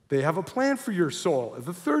they have a plan for your soul.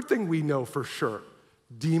 The third thing we know for sure,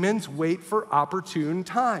 demons wait for opportune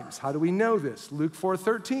times. How do we know this? Luke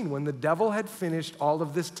 4:13, when the devil had finished all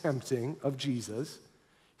of this tempting of Jesus,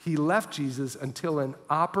 he left Jesus until an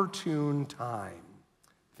opportune time.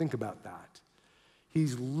 Think about that.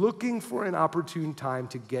 He's looking for an opportune time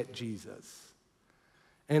to get Jesus.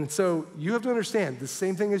 And so you have to understand, the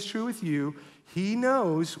same thing is true with you. He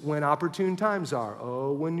knows when opportune times are.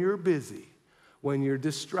 Oh, when you're busy, when you're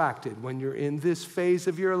distracted, when you're in this phase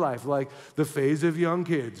of your life, like the phase of young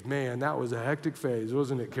kids. Man, that was a hectic phase,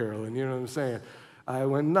 wasn't it, Carolyn? You know what I'm saying? I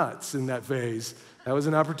went nuts in that phase. That was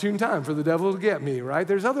an opportune time for the devil to get me, right?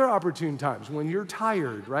 There's other opportune times when you're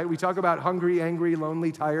tired, right? We talk about hungry, angry,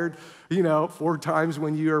 lonely, tired, 4 times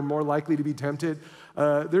when you are more likely to be tempted.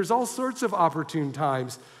 There's all sorts of opportune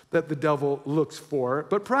times that the devil looks for.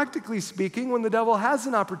 But practically speaking, when the devil has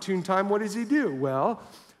an opportune time, what does he do? Well,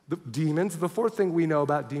 the fourth thing we know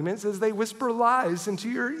about demons is they whisper lies into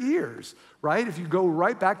your ears, right? If you go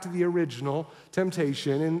right back to the original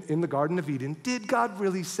temptation in the Garden of Eden, did God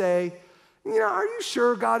really say, are you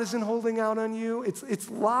sure God isn't holding out on you? It's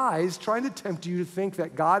lies trying to tempt you to think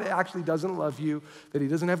that God actually doesn't love you, that he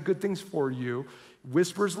doesn't have good things for you.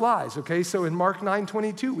 Whispers lies, okay? So in Mark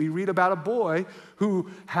 9:22, we read about a boy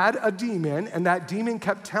who had a demon, and that demon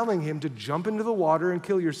kept telling him to jump into the water and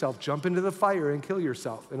kill yourself, jump into the fire and kill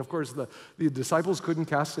yourself. And of course, the disciples couldn't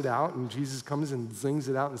cast it out, and Jesus comes and zings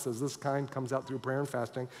it out and says, this kind comes out through prayer and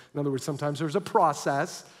fasting. In other words, sometimes there's a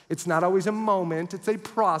process. It's not always a moment, it's a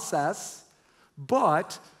process.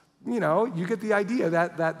 But, you get the idea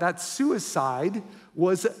that suicide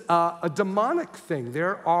was a demonic thing.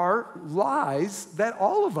 There are lies that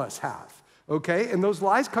all of us have, okay? And those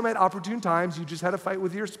lies come at opportune times. You just had a fight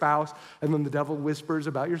with your spouse, and then the devil whispers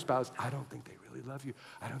about your spouse, I don't think they really love you.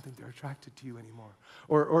 I don't think they're attracted to you anymore.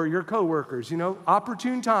 Or your coworkers,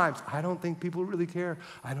 opportune times. I don't think people really care.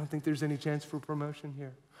 I don't think there's any chance for promotion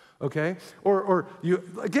here. Okay? Or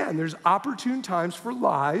again, there's opportune times for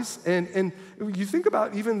lies, and you think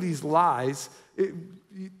about even these lies,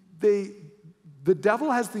 the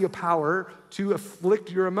devil has the power to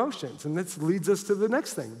afflict your emotions, and this leads us to the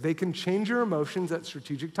next thing. They can change your emotions at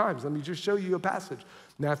strategic times. Let me just show you a passage,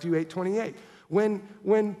 Matthew 8:28.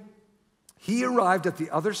 When he arrived at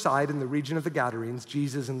the other side in the region of the Gadarenes,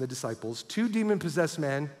 Jesus and the disciples, 2 demon-possessed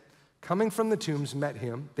men coming from the tombs met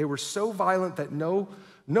him. They were so violent that no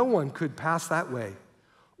one could pass that way.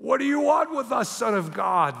 What do you want with us, Son of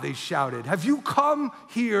God? They shouted. Have you come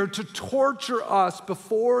here to torture us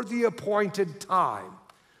before the appointed time?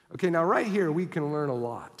 Okay, now right here we can learn a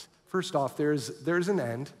lot. First off, there's an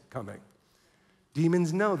end coming.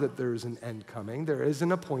 Demons know that there's an end coming. There is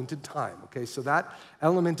an appointed time, okay? So that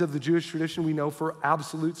element of the Jewish tradition we know for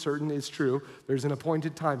absolute certain is true. There's an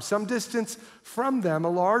appointed time. Some distance from them, a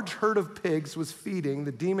large herd of pigs was feeding.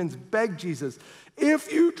 The demons begged Jesus,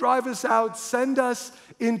 if you drive us out, send us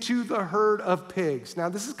into the herd of pigs. Now,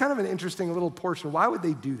 this is kind of an interesting little portion. Why would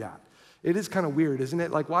they do that? It is kind of weird, isn't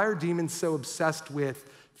it? Like, why are demons so obsessed with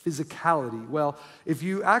physicality? Well, if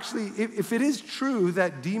it is true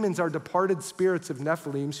that demons are departed spirits of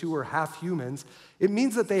Nephilims who were half humans, it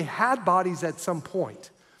means that they had bodies at some point.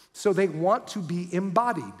 So they want to be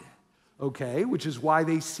embodied, okay? Which is why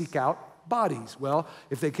they seek out bodies. Well,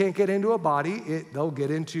 if they can't get into a body, they'll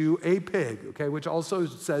get into a pig, okay? Which also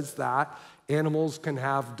says that animals can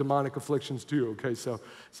have demonic afflictions too, okay? So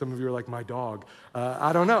some of you are like, my dog.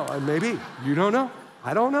 I don't know, maybe, you don't know.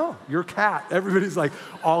 I don't know. Your cat. Everybody's like,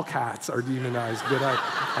 all cats are demonized, but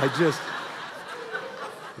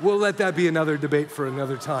we'll let that be another debate for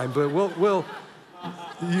another time. But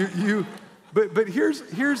but here's,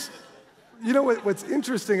 what's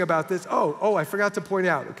interesting about this? Oh, I forgot to point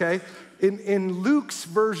out, okay? In Luke's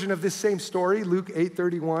version of this same story, Luke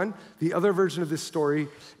 8:31, the other version of this story,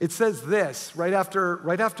 it says this, right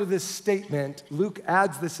after this statement, Luke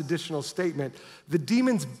adds this additional statement. The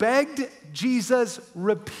demons begged Jesus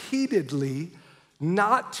repeatedly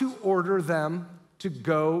not to order them to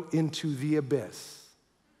go into the abyss.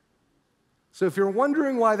 So if you're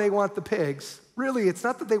wondering why they want the pigs, really, it's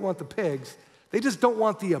not that they want the pigs, they just don't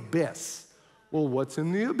want the abyss. Well, what's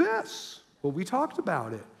in the abyss? Well, we talked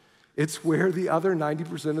about it. It's where the other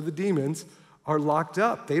 90% of the demons are locked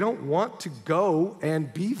up. They don't want to go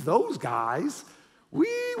and be those guys. We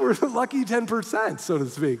were the lucky 10%, so to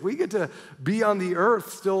speak. We get to be on the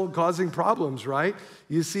earth still causing problems, right?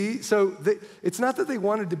 You see? So it's not that they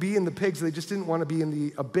wanted to be in the pigs, they just didn't want to be in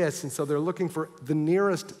the abyss, and so they're looking for the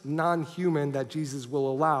nearest non-human that Jesus will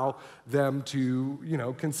allow them to,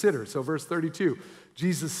 consider. So verse 32,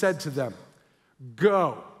 Jesus said to them,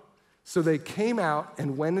 "Go." So they came out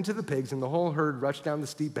and went into the pigs, and the whole herd rushed down the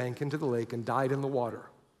steep bank into the lake and died in the water.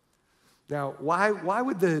 Now, why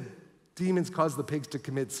would the demons cause the pigs to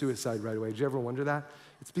commit suicide right away? Did you ever wonder that?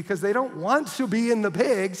 It's because they don't want to be in the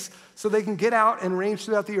pigs so they can get out and range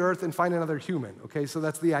throughout the earth and find another human, okay? So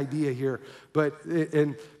that's the idea here. But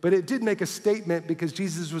it did make a statement because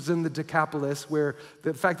Jesus was in the Decapolis where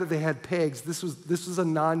the fact that they had pigs, this was a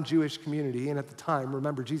non-Jewish community, and at the time,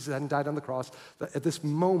 remember, Jesus hadn't died on the cross. At this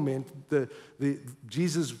moment,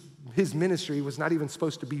 his ministry was not even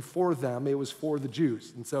supposed to be for them, it was for the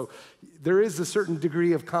Jews. And so there is a certain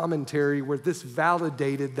degree of commentary where this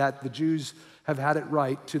validated that the Jews have had it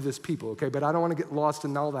right to this people, okay? But I don't want to get lost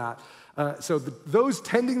in all that. So those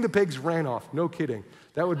tending the pigs ran off. No kidding.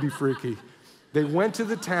 That would be freaky. They went to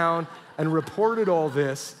the town and reported all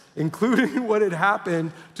this, including what had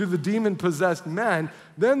happened to the demon-possessed men.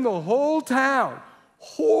 Then the whole town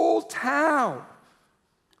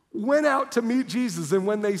went out to meet Jesus. And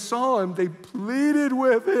when they saw him, they pleaded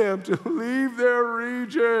with him to leave their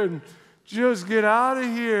region. Just get out of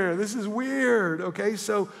here. This is weird, okay?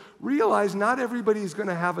 So realize not everybody is going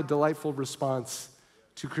to have a delightful response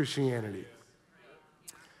to Christianity.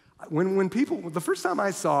 When people, the first time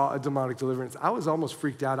I saw a demonic deliverance, I was almost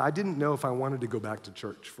freaked out. I didn't know if I wanted to go back to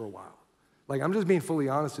church for a while. Like, I'm just being fully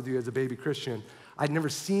honest with you as a baby Christian. I'd never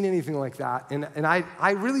seen anything like that. And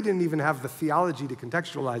I really didn't even have the theology to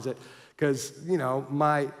contextualize it because,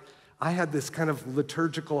 I had this kind of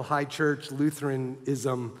liturgical high church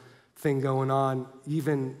Lutheranism thing going on,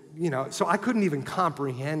 so I couldn't even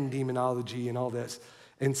comprehend demonology and all this.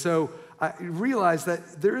 And so I realized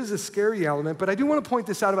that there is a scary element, but I do want to point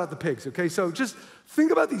this out about the pigs, okay? So just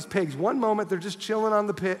think about these pigs. One moment, they're just chilling on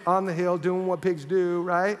the hill, doing what pigs do,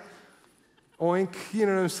 right? Oink, you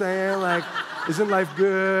know what I'm saying? Like, isn't life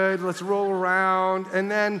good? Let's roll around. And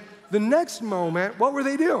then the next moment, what were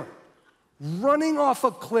they doing? Running off a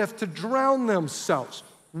cliff to drown themselves.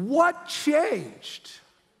 What changed?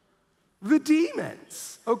 The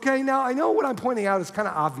demons, okay? Now, I know what I'm pointing out is kind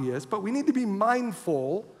of obvious, but we need to be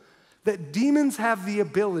mindful that demons have the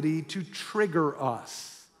ability to trigger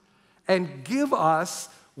us and give us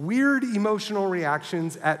weird emotional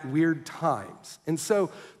reactions at weird times. And so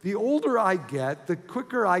the older I get, the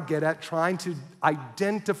quicker I get at trying to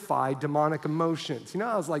identify demonic emotions.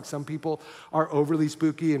 I was like, some people are overly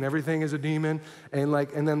spooky and everything is a demon, and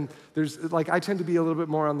then there's I tend to be a little bit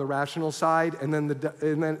more on the rational side, and then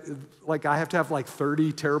I have to have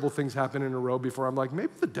 30 terrible things happen in a row before I'm like,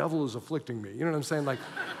 maybe the devil is afflicting me. You know what I'm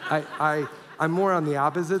saying? I'm more on the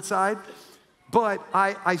opposite side. But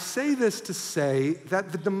I say this to say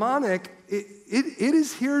that the demonic, it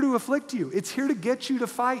is here to afflict you. It's here to get you to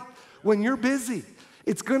fight when you're busy.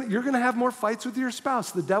 You're gonna have more fights with your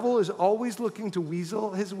spouse. The devil is always looking to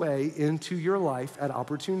weasel his way into your life at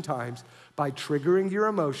opportune times by triggering your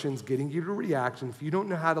emotions, getting you to react. And if you don't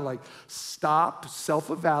know how to stop,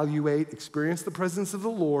 self-evaluate, experience the presence of the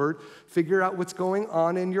Lord, figure out what's going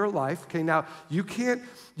on in your life. Okay, now you can't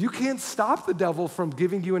stop the devil from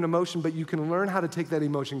giving you an emotion, but you can learn how to take that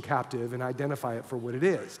emotion captive and identify it for what it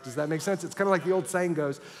is. Does that make sense? It's kind of like the old saying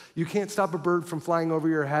goes, you can't stop a bird from flying over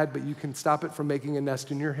your head, but you can stop it from making a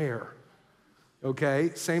nest in your hair.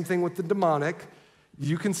 Okay, same thing with the demonic.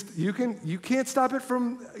 You can't stop it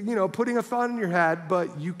from, putting a thought in your head,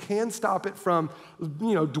 but you can stop it from,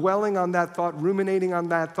 dwelling on that thought, ruminating on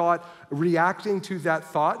that thought, reacting to that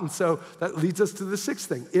thought. And so that leads us to the sixth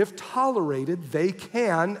thing. If tolerated, they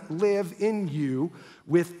can live in you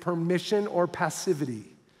with permission or passivity.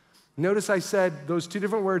 Notice I said those two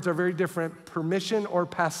different words are very different, permission or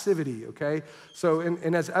passivity, okay? So,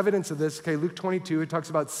 and as evidence of this, okay, Luke 22, it talks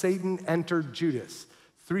about Satan entered Judas.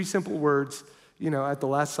 3 simple words, at the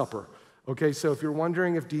Last Supper. Okay, so if you're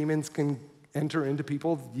wondering if demons can enter into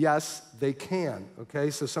people, yes, they can, okay?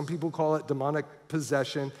 So some people call it demonic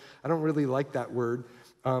possession. I don't really like that word,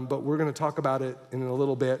 but we're gonna talk about it in a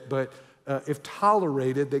little bit. But if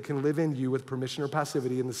tolerated, they can live in you with permission or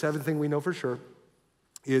passivity. And the seventh thing we know for sure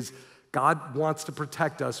is God wants to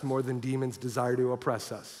protect us more than demons desire to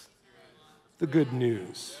oppress us. The good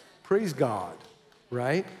news. Praise God,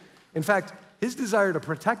 right? In fact, his desire to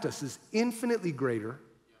protect us is infinitely greater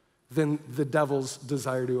than the devil's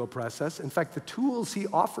desire to oppress us. In fact, the tools he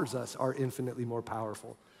offers us are infinitely more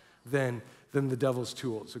powerful. than the devil's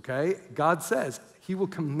tools, okay? God says he will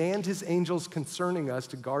command his angels concerning us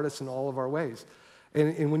to guard us in all of our ways.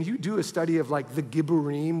 And when you do a study of like the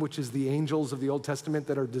Gibborim, which is the angels of the Old Testament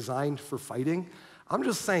that are designed for fighting, I'm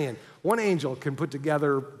just saying, one angel can put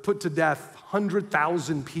to death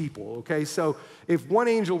 100,000 people, okay? So if one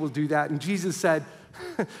angel will do that, and Jesus said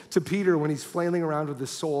to Peter when he's flailing around with his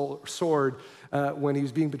sword when he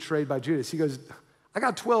was being betrayed by Judas, he goes, I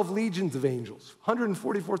got 12 legions of angels.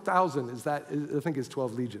 144,000 I think is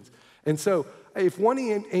 12 legions. And so if one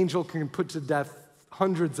angel can put to death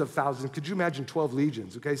hundreds of thousands, could you imagine 12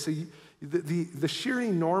 legions, okay? So the sheer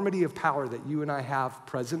enormity of power that you and I have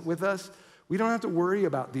present with us, we don't have to worry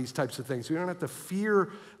about these types of things. We don't have to fear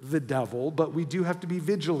the devil, but we do have to be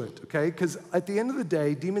vigilant, okay? Because at the end of the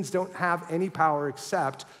day, demons don't have any power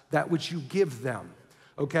except that which you give them,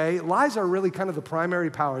 okay? Lies are really kind of the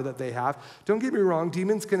primary power that they have. Don't get me wrong,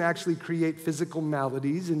 demons can actually create physical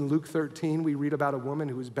maladies. In Luke 13, we read about a woman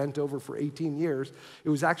who was bent over for 18 years. It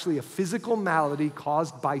was actually a physical malady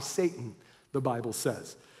caused by Satan, the Bible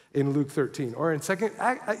says, in Luke 13. Or in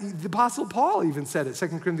the Apostle Paul even said it,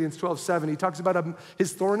 2 Corinthians 12:7. He talks about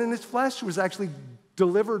his thorn in his flesh was actually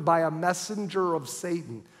delivered by a messenger of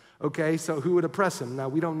Satan, okay? So who would oppress him? Now,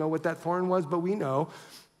 we don't know what that thorn was, but we know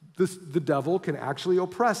the devil can actually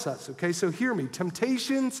oppress us, okay? So hear me.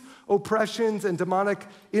 Temptations, oppressions, and demonic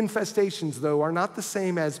infestations, though, are not the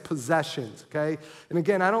same as possessions, okay? And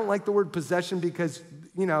again, I don't like the word possession because,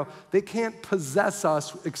 they can't possess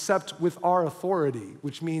us except with our authority,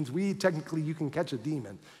 which means you can catch a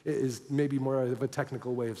demon, is maybe more of a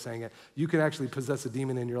technical way of saying it. You can actually possess a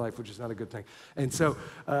demon in your life, which is not a good thing. And so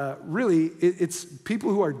really, it's people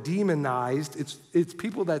who are demonized. It's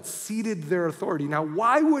people that ceded their authority. Now,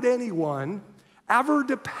 why would anyone ever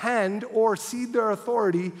depend or cede their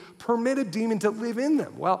authority, permit a demon to live in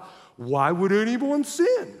them? Well, why would anyone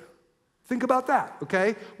sin? Think about that,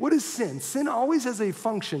 okay? What is sin? Sin always has a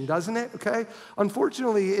function, doesn't it, okay?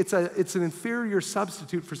 Unfortunately, it's an inferior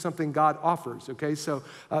substitute for something God offers, okay? So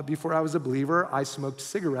before I was a believer, I smoked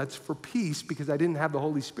cigarettes for peace because I didn't have the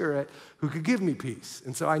Holy Spirit who could give me peace.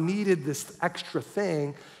 And so I needed this extra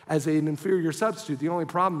thing as an inferior substitute. The only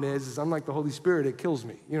problem is unlike the Holy Spirit, it kills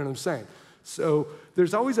me. You know what I'm saying? So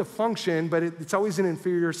there's always a function, but it's always an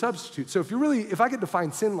inferior substitute. So if I could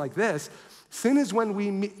define sin like this, sin is when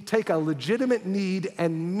we take a legitimate need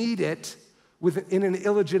and meet it in an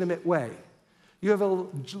illegitimate way. You have a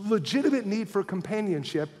legitimate need for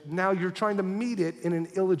companionship. Now you're trying to meet it in an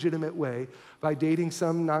illegitimate way by dating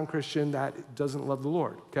some non-Christian that doesn't love the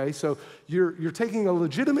Lord, okay? So you're taking a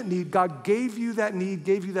legitimate need. God gave you that need,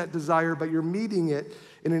 gave you that desire, but you're meeting it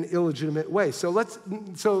in an illegitimate way. So let's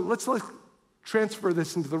transfer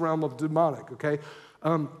this into the realm of demonic, okay?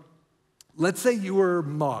 Let's say you were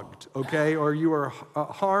mugged, okay, or you were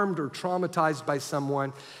harmed or traumatized by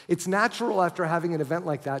someone. It's natural after having an event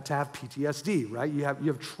like that to have PTSD, right? You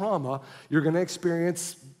have trauma. You're going to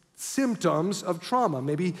experience symptoms of trauma.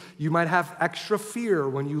 Maybe you might have extra fear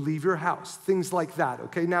when you leave your house, things like that,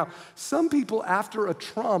 okay? Now, some people after a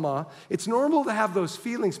trauma, it's normal to have those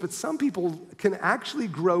feelings, but some people can actually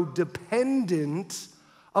grow dependent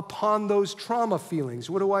upon those trauma feelings.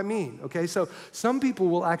 What do I mean? Okay, so some people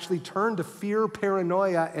will actually turn to fear,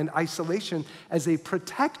 paranoia, and isolation as a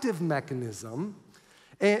protective mechanism,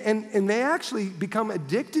 and they actually become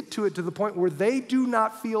addicted to it to the point where they do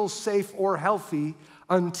not feel safe or healthy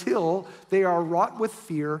until they are wrought with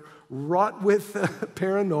fear, wrought with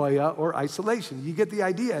paranoia or isolation. You get the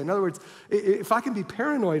idea. In other words, if I can be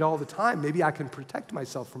paranoid all the time, maybe I can protect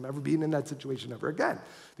myself from ever being in that situation ever again.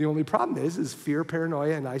 The only problem is fear,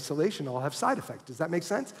 paranoia, and isolation all have side effects. Does that make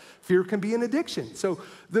sense? Fear can be an addiction. So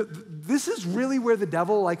this is really where the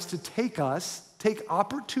devil likes to take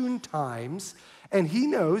opportune times, and he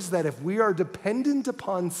knows that if we are dependent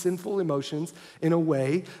upon sinful emotions in a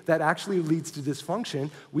way that actually leads to dysfunction,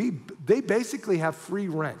 they basically have free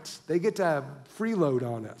rent. They get to have freeload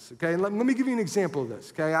on us, okay? And let me give you an example of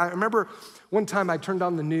this, okay? I remember one time I turned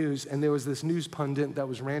on the news, and there was this news pundit that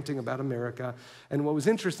was ranting about America, and what was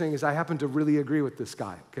interesting is I happened to really agree with this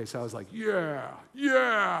guy, okay? So I was like, yeah,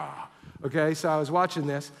 okay? So I was watching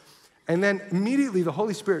this, and then immediately the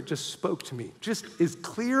Holy Spirit just spoke to me. Just this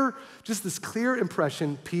clear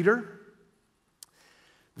impression, Peter,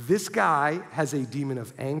 this guy has a demon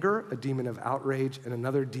of anger, a demon of outrage, and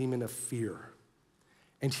another demon of fear.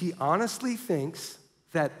 And he honestly thinks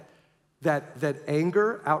that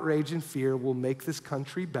anger, outrage, and fear will make this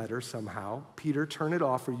country better somehow. Peter, turn it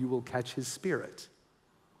off or you will catch his spirit.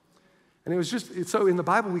 And it was so in the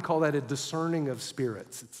Bible we call that a discerning of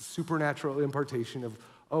spirits. It's a supernatural impartation of,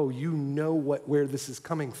 oh, you know where this is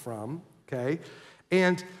coming from, okay?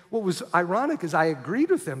 And what was ironic is I agreed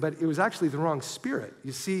with them, but it was actually the wrong spirit.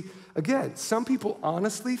 You see, again, some people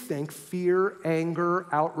honestly think fear, anger,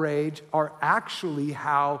 outrage are actually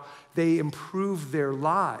how they improve their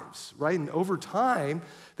lives, right? And over time,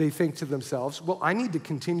 they think to themselves, well, I need to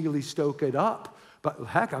continually stoke it up. But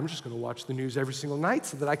heck, I'm just going to watch the news every single night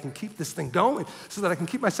so that I can keep this thing going, so that I can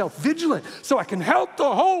keep myself vigilant, so I can help the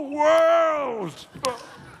whole world.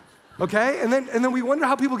 Okay? And then we wonder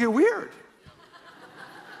how people get weird.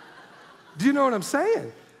 Do you know what I'm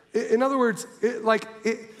saying? In other words, think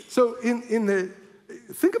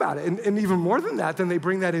about it, and even more than that, then they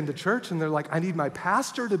bring that into church and they're like, I need my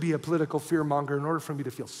pastor to be a political fearmonger in order for me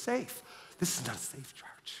to feel safe. This is not a safe church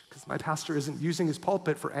because my pastor isn't using his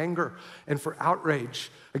pulpit for anger and for outrage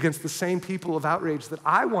against the same people of outrage that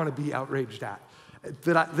I want to be outraged at.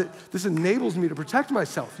 This enables me to protect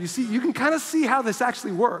myself. You see, you can kind of see how this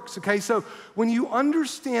actually works, okay? So when you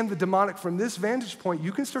understand the demonic from this vantage point,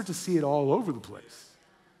 you can start to see it all over the place,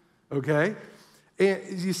 okay?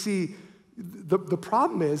 And you see, the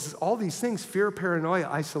problem is all these things, fear, paranoia,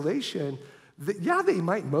 isolation, they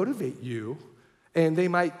might motivate you, and they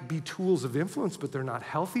might be tools of influence, but they're not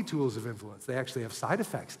healthy tools of influence. They actually have side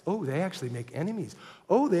effects. Oh, they actually make enemies.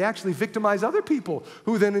 Oh, they actually victimize other people,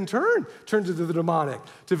 who then in turn turns into the demonic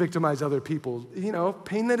to victimize other people. You know,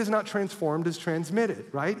 pain that is not transformed is transmitted,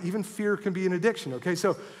 right? Even fear can be an addiction, okay?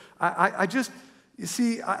 So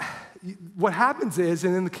what happens is,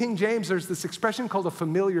 and in the King James, there's this expression called a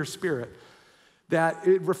familiar spirit, that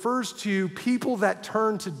it refers to people that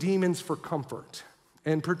turn to demons for comfort.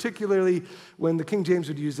 And particularly when the King James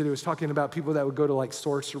would use it, it was talking about people that would go to like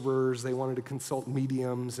sorcerers, they wanted to consult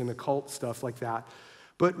mediums and occult stuff like that.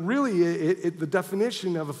 But really, the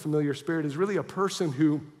definition of a familiar spirit is really a person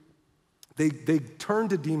who they turn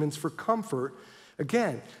to demons for comfort.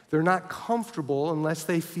 Again, they're not comfortable unless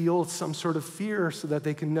they feel some sort of fear so that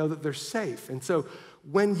they can know that they're safe. And so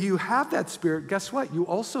when you have that spirit, guess what? You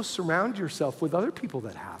also surround yourself with other people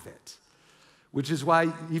that have it. Which is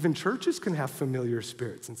why even churches can have familiar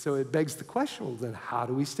spirits. And so it begs the question, well, then how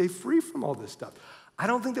do we stay free from all this stuff? I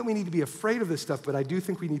don't think that we need to be afraid of this stuff, but I do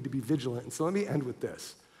think we need to be vigilant. And so let me end with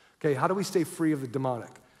this. Okay, how do we stay free of the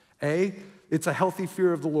demonic? A, it's a healthy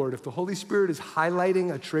fear of the Lord. If the Holy Spirit is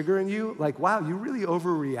highlighting a trigger in you, like, wow, you really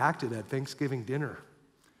overreacted at Thanksgiving dinner,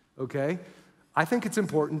 okay? I think it's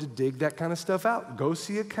important to dig that kind of stuff out. Go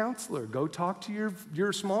see a counselor. Go talk to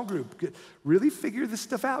your small group. Really figure this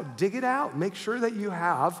stuff out. Dig it out. Make sure that you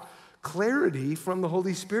have clarity from the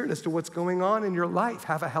Holy Spirit as to what's going on in your life.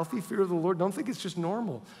 Have a healthy fear of the Lord. Don't think it's just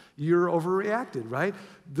normal. You're overreacted, right?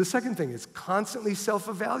 The second thing is constantly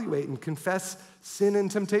self-evaluate and confess sin and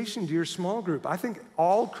temptation to your small group. I think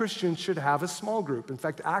all Christians should have a small group. In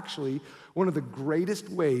fact, actually, one of the greatest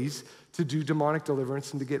ways to do demonic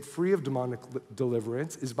deliverance and to get free of demonic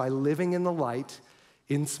deliverance is by living in the light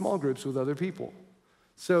in small groups with other people.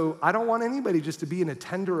 So I don't want anybody just to be an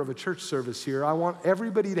attender of a church service here. I want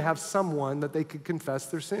everybody to have someone that they could confess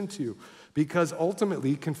their sin to, because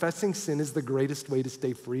ultimately confessing sin is the greatest way to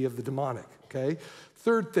stay free of the demonic, okay?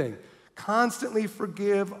 Third thing, constantly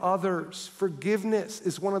forgive others. Forgiveness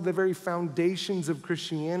is one of the very foundations of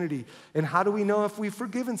Christianity. And how do we know if we've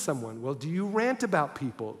forgiven someone? Well, do you rant about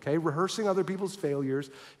people, okay? Rehearsing other people's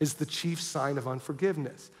failures is the chief sign of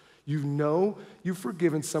unforgiveness. You know you've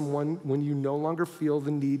forgiven someone when you no longer feel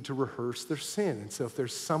the need to rehearse their sin. And so if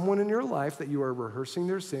there's someone in your life that you are rehearsing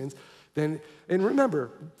their sins, then, and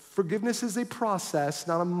remember, forgiveness is a process,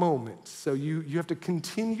 not a moment. So you have to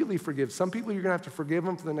continually forgive. Some people, you're gonna have to forgive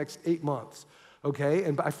them for the next 8 months, okay?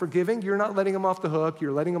 And by forgiving, you're not letting them off the hook,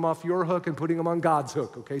 you're letting them off your hook and putting them on God's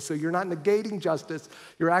hook, okay? So you're not negating justice,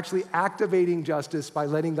 you're actually activating justice by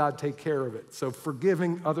letting God take care of it. So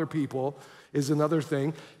forgiving other people is another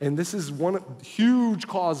thing, and this is one huge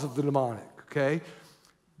cause of the demonic, okay?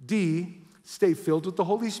 D, stay filled with the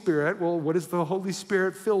Holy Spirit. Well, what is the Holy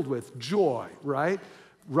Spirit filled with? Joy, right?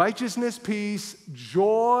 Righteousness, peace,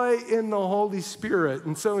 joy in the Holy Spirit.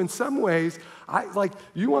 And so in some ways,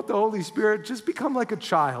 you want the Holy Spirit, just become like a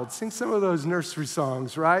child. Sing some of those nursery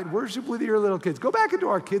songs, right? Worship with your little kids. Go back into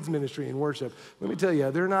our kids' ministry and worship. Let me tell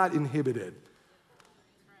you, they're not inhibited.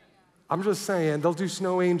 I'm just saying, they'll do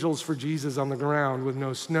snow angels for Jesus on the ground with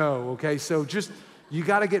no snow, okay? So you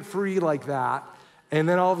gotta get free like that, and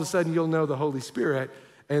then all of a sudden you'll know the Holy Spirit.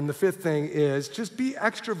 And the fifth thing is just be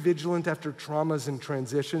extra vigilant after traumas and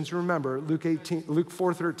transitions. Remember, Luke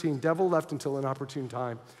 4:13, devil left until an opportune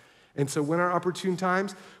time. And so when are opportune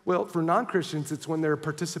times? Well, for non-Christians, it's when they're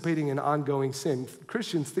participating in ongoing sin.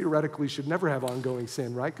 Christians theoretically should never have ongoing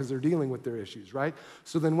sin, right? Because they're dealing with their issues, right?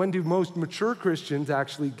 So then when do most mature Christians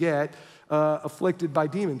actually get afflicted by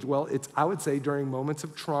demons? Well, it's, I would say, during moments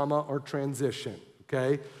of trauma or transition,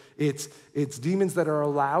 okay? It's demons that are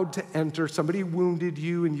allowed to enter. Somebody wounded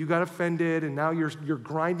you and you got offended and now you're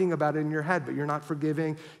grinding about it in your head, but you're not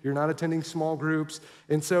forgiving, you're not attending small groups.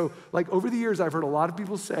 And so, like, over the years, I've heard a lot of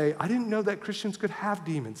people say, I didn't know that Christians could have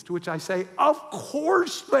demons, to which I say, of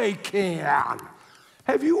course they can.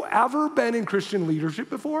 Have you ever been in Christian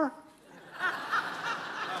leadership before?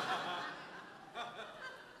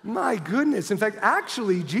 My goodness. In fact,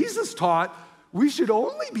 actually, Jesus taught we should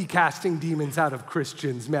only be casting demons out of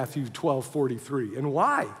Christians, Matthew 12:43. And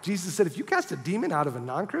why? Jesus said, if you cast a demon out of a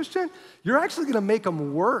non-Christian, you're actually gonna make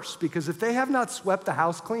them worse, because if they have not swept the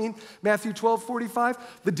house clean, Matthew 12:45,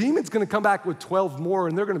 the demon's gonna come back with 12 more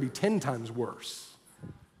and they're gonna be 10 times worse.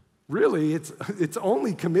 Really, it's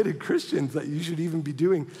only committed Christians that you should even be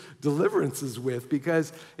doing deliverances with,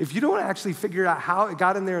 because if you don't actually figure out how it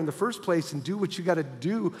got in there in the first place and do what you got to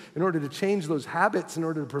do in order to change those habits, in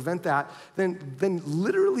order to prevent that, then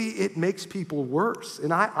literally it makes people worse.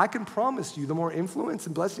 And I can promise you, the more influence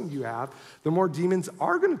and blessing you have, the more demons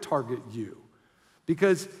are going to target you.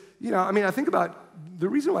 Because, I think about the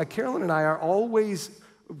reason why Carolyn and I are always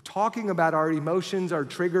talking about our emotions, our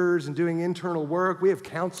triggers, and doing internal work. We have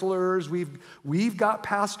counselors, we've got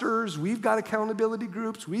pastors, we've got accountability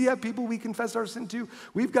groups, we have people we confess our sin to,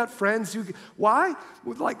 we've got friends who, why?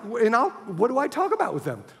 What do I talk about with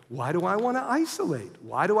them? Why do I want to isolate?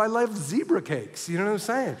 Why do I love zebra cakes? You know what I'm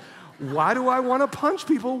saying? Why do I want to punch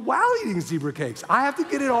people while eating zebra cakes? I have to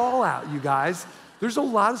get it all out, you guys. There's a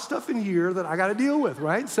lot of stuff in here that I got to deal with,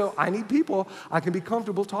 right? So I need people I can be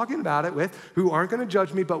comfortable talking about it with, who aren't going to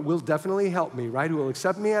judge me, but will definitely help me, right? Who will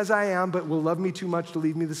accept me as I am, but will love me too much to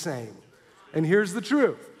leave me the same. And here's the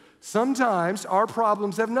truth. Sometimes our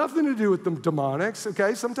problems have nothing to do with the demonics,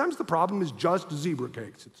 okay? Sometimes the problem is just zebra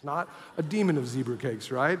cakes. It's not a demon of zebra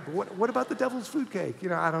cakes, right? But what about the devil's food cake?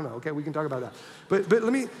 I don't know, okay? We can talk about that. But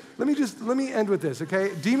let me end with this,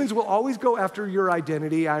 okay? Demons will always go after your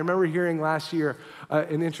identity. I remember hearing last year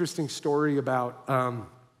an interesting story about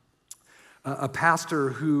a pastor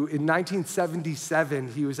who in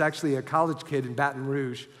 1977, he was actually a college kid in Baton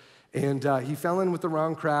Rouge. And he fell in with the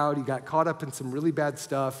wrong crowd. He got caught up in some really bad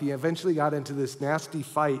stuff. He eventually got into this nasty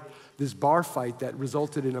fight, this bar fight that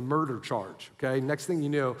resulted in a murder charge, okay? Next thing you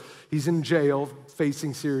know, he's in jail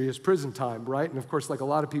facing serious prison time, right? And of course, like a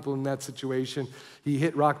lot of people in that situation, he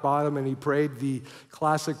hit rock bottom and he prayed the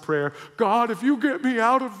classic prayer, God, if you get me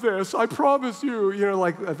out of this, I promise you.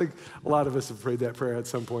 I think a lot of us have prayed that prayer at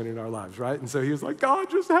some point in our lives, right? And so he was like, God,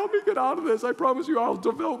 just help me get out of this. I promise you, I'll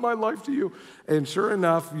devote my life to you. And sure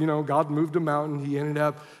enough, God moved a mountain. He ended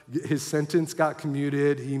up, his sentence got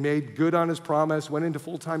commuted. He made good on his promise, went into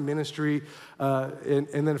full-time ministry. And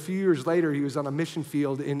then a few years later, he was on a mission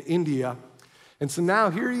field in India. And so now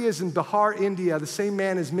here he is in Bihar, India. The same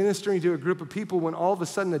man is ministering to a group of people when all of a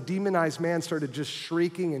sudden a demonized man started just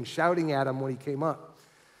shrieking and shouting at him when he came up.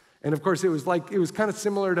 And of course, it was kind of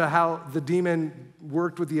similar to how the demon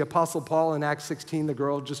worked with the Apostle Paul in Acts 16. The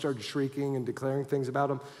girl just started shrieking and declaring things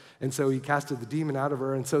about him. And so he casted the demon out of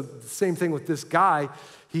her. And so the same thing with this guy.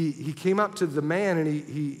 He came up to the man and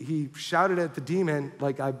he shouted at the demon,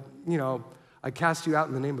 like, I cast you out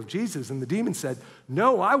in the name of Jesus. And the demon said,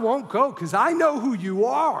 no, I won't go, because I know who you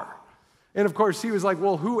are. And of course, he was like,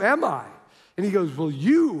 well, who am I? And he goes, well,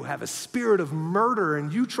 you have a spirit of murder,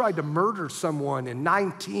 and you tried to murder someone in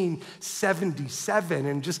 1977,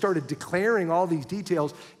 and just started declaring all these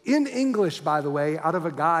details in English, by the way, out of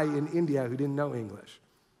a guy in India who didn't know English.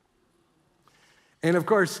 And of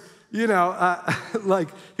course, he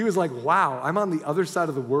was like, wow, I'm on the other side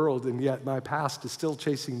of the world, and yet my past is still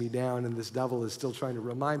chasing me down, and this devil is still trying to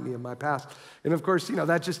remind me of my past. And of course,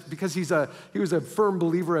 that just, because he was a firm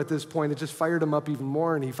believer at this point, it just fired him up even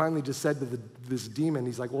more, and he finally just said to this demon,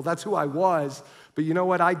 he's like, well, that's who I was, but you know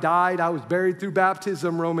what? I died. I was buried through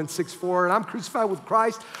baptism, Romans 6:4, and I'm crucified with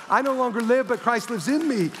Christ. I no longer live, but Christ lives in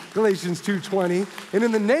me, Galatians 2:20. And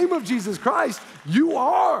in the name of Jesus Christ, you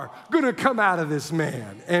are going to come out of this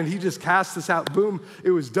man. And he just cast this out. Boom,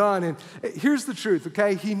 it was done. And here's the truth,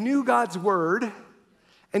 okay? He knew God's word,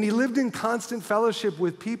 and he lived in constant fellowship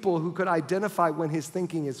with people who could identify when his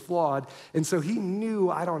thinking is flawed. And so he knew,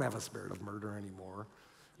 I don't have a spirit of murder anymore,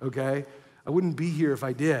 okay? I wouldn't be here if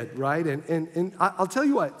I did, right? And I'll tell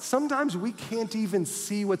you what, sometimes we can't even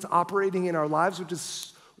see what's operating in our lives, which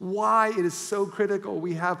is why it is so critical.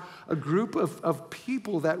 We have a group of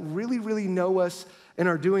people that really, really know us and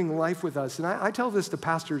are doing life with us. And I tell this to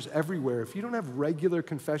pastors everywhere. If you don't have regular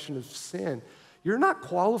confession of sin, you're not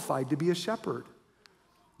qualified to be a shepherd.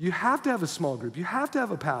 You have to have a small group. You have to have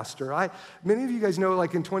a pastor. Many of you guys know,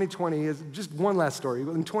 like in 2020, just one last story.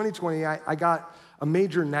 In 2020, I got a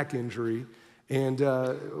major neck injury, and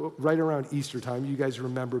right around Easter time, you guys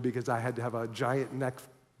remember because I had to have a giant neck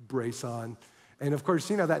brace on. And of course,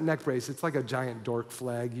 that neck brace, it's like a giant dork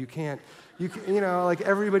flag. You can't, like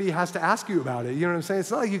everybody has to ask you about it. You know what I'm saying? It's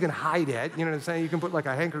not like you can hide it. You know what I'm saying? You can put like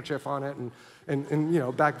a handkerchief on it and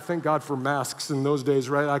back, thank God for masks in those days,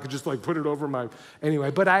 right? I could just like put it over anyway.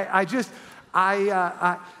 But I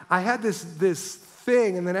had this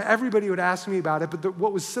thing, and then everybody would ask me about it. But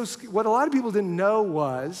what a lot of people didn't know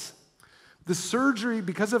was the surgery,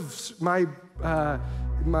 because of my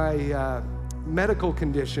medical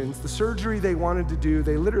conditions, the surgery they wanted to do,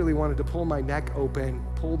 they literally wanted to pull my neck open,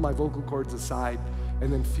 pull my vocal cords aside,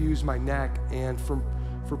 and then fuse my neck. And for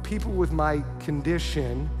people with my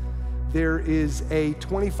condition, there is a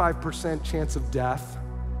 25% chance of death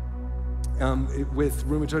with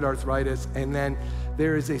rheumatoid arthritis, and then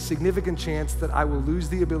there is a significant chance that I will lose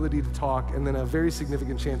the ability to talk, and then a very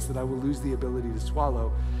significant chance that I will lose the ability to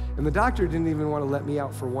swallow. And the doctor didn't even want to let me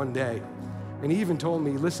out for one day. And he even told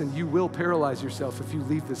me, listen, you will paralyze yourself if you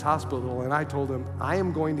leave this hospital. And I told him, I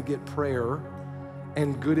am going to get prayer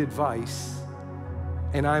and good advice,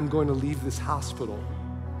 and I'm going to leave this hospital.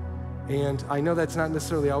 And I know that's not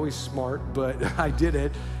necessarily always smart, but I did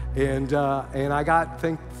it. And I got,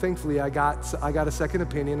 thankfully, I got a second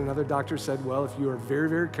opinion. Another doctor said, well, if you are very,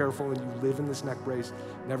 very careful and you live in this neck brace,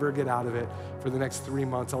 never get out of it for the next 3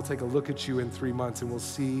 months, I'll take a look at you in 3 months and we'll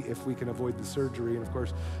see if we can avoid the surgery. And of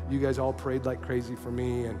course, you guys all prayed like crazy for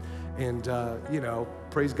me. And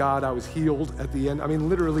praise God, I was healed at the end. I mean,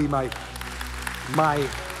 literally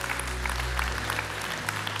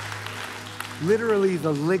literally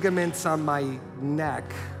the ligaments on my neck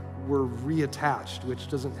were reattached, which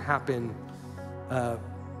doesn't happen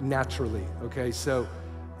naturally, okay? So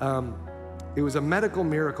it was a medical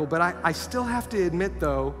miracle, but I still have to admit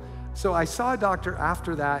though, so I saw a doctor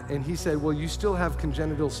after that and he said, well, you still have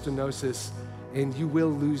congenital stenosis and you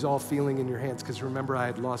will lose all feeling in your hands, because remember I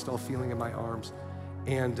had lost all feeling in my arms.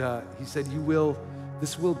 And he said,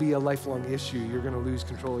 this will be a lifelong issue. You're gonna lose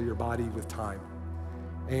control of your body with time.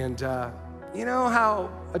 And you know how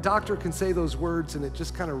a doctor can say those words and it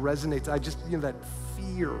just kind of resonates? That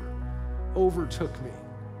fear overtook me.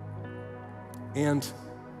 And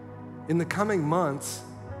in the coming months,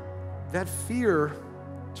 that fear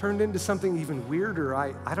turned into something even weirder.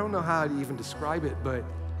 I don't know how to even describe it, but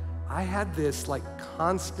I had this like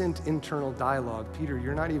constant internal dialogue. Peter,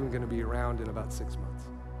 you're not even gonna be around in about 6 months.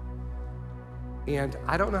 And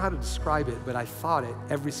I don't know how to describe it, but I thought it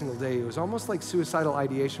every single day. It was almost like suicidal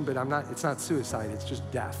ideation, but it's not suicide, it's just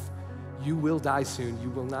death. You will die soon. You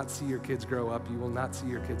will not see your kids grow up. You will not see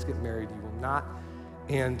your kids get married. You will not.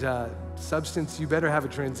 And substance, you better have a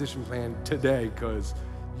transition plan today, because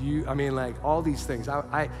all these things.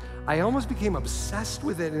 I almost became obsessed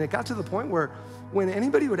with it, and it got to the point where when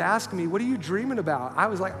anybody would ask me, what are you dreaming about? I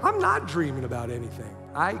was like, I'm not dreaming about anything.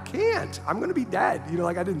 I can't. I'm gonna be dead.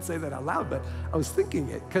 I didn't say that out loud, but I was thinking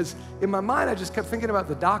it, because in my mind, I just kept thinking about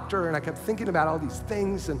the doctor, and I kept thinking about all these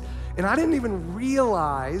things, and I didn't even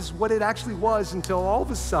realize what it actually was until all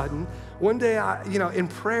of a sudden, one day, in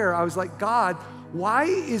prayer, I was like, God, why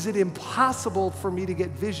is it impossible for me to get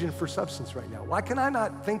vision for substance right now? Why can I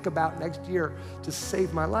not think about next year to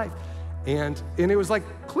save my life? And it was like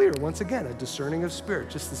clear, once again, a discerning of spirit,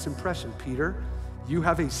 just this impression. Peter, you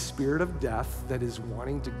have a spirit of death that is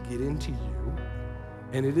wanting to get into you,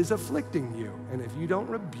 and it is afflicting you. And if you don't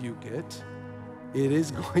rebuke it, it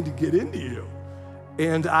is going to get into you.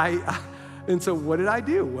 And so what did I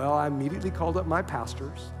do? Well, I immediately called up my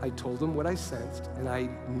pastors. I told them what I sensed, and I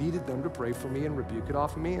needed them to pray for me and rebuke it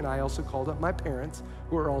off of me. And I also called up my parents,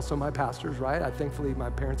 who are also my pastors, right? Thankfully,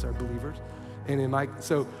 my parents are believers. And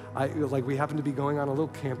we happened to be going on a little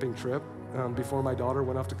camping trip before my daughter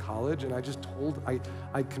went off to college, and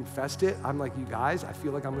I confessed it. I'm like, you guys, I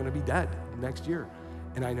feel like I'm gonna be dead next year.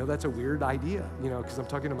 And I know that's a weird idea, because I'm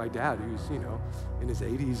talking to my dad who's, in his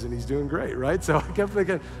 80s and he's doing great, right? So I kept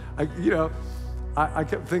thinking, I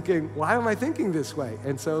kept thinking, why am I thinking this way?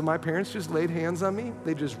 And so my parents just laid hands on me.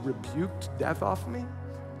 They just rebuked death off of me.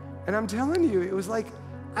 And I'm telling you, it was like,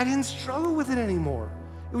 I didn't struggle with it anymore.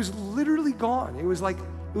 It was literally gone. It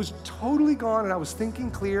was totally gone, and I was thinking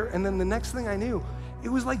clear. And then the next thing I knew, it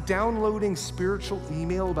was like downloading spiritual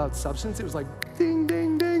email about substance. It was like ding,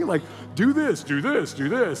 ding, ding, like do this,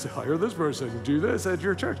 hire this person, do this at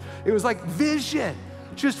your church. It was like vision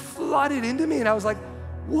just flooded into me, and I was like,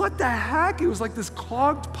 what the heck? It was like this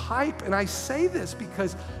clogged pipe. And I say this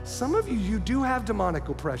because some of you do have demonic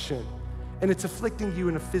oppression. and it's afflicting you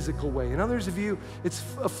in a physical way. In others of you, it's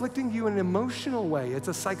afflicting you in an emotional way. It's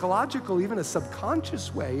a psychological, even a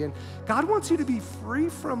subconscious way. And God wants you to be free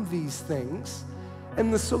from these things.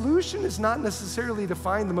 And the solution is not necessarily to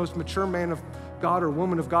find the most mature man of God or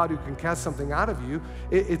woman of God who can cast something out of you.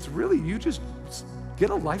 It's really you just get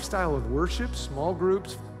a lifestyle of worship, small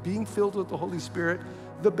groups, being filled with the Holy Spirit,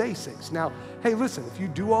 the basics. Now, hey, listen, if you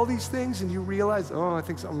do all these things and you realize, oh, I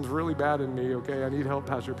think something's really bad in me, okay, I need help,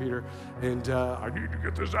 Pastor Peter, and I need to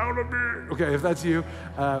get this out of me. Okay, if that's you,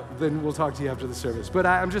 then we'll talk to you after the service. But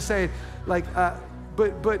I'm just saying, like,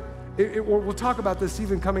 we'll talk about this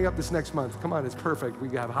even coming up this next month. Come on, it's perfect. We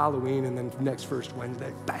have Halloween and then next first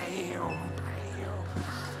Wednesday, bam.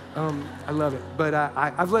 I love it. But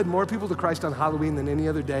I've led more people to Christ on Halloween than any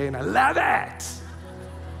other day, and I love it.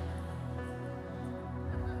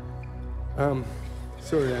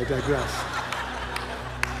 Sorry, I digress.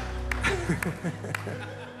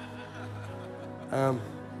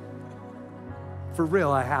 For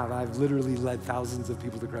real, I have. I've literally led thousands of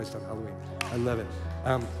people to Christ on Halloween. I love it.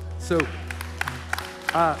 I'm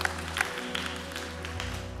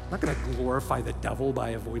not gonna glorify the devil by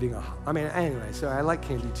avoiding anyway, so I like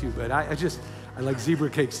candy too, but I like zebra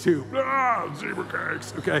cakes too. Zebra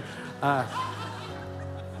cakes, okay.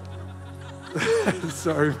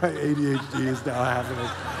 Sorry, my ADHD is now happening.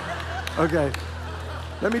 Okay,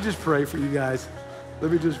 let me just pray for you guys.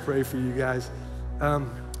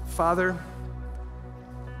 Father,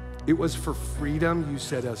 it was for freedom you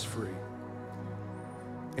set us free.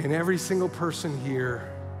 And every single person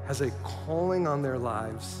here has a calling on their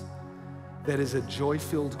lives that is a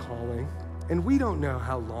joy-filled calling. And we don't know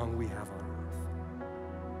how long we have on earth.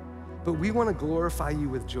 But we want to glorify you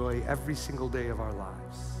with joy every single day of our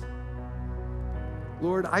lives.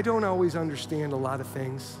 Lord, I don't always understand a lot of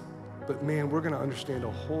things, but man, we're going to understand a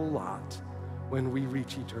whole lot when we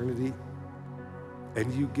reach eternity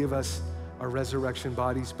and you give us our resurrection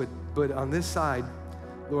bodies. But on this side,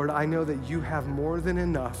 Lord, I know that you have more than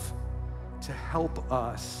enough to help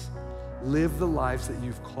us live the lives that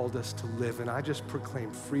you've called us to live. And I just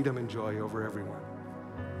proclaim freedom and joy over everyone.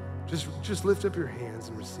 Just lift up your hands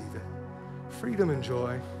and receive it. Freedom and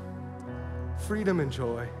joy. Freedom and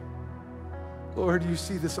joy. Lord, you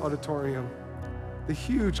see this auditorium, the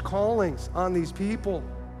huge callings on these people.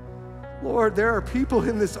 Lord, there are people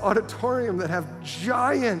in this auditorium that have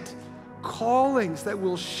giant callings that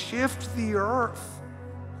will shift the earth.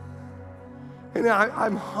 And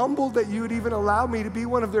I'm humbled that you would even allow me to be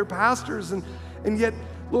one of their pastors. And yet,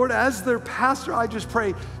 Lord, as their pastor, I just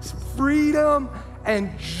pray freedom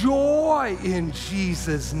and joy in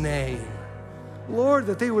Jesus' name. Lord,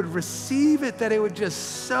 that they would receive it, that it would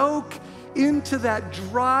just soak into that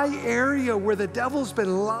dry area where the devil's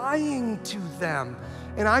been lying to them.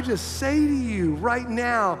 And I just say to you right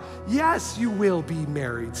now, yes, you will be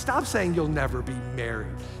married. Stop saying you'll never be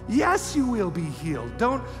married. Yes, you will be healed.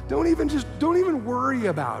 Don't even worry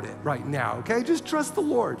about it right now, okay? Just trust the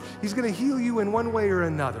Lord. He's gonna heal you in one way or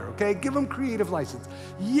another, okay? Give him creative license.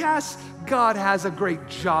 Yes, God has a great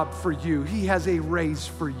job for you. He has a raise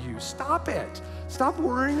for you. Stop it. Stop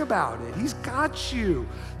worrying about it. He's got you.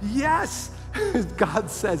 Yes,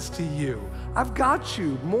 God says to you, I've got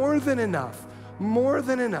you more than enough. More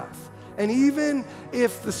than enough. And even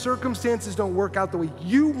if the circumstances don't work out the way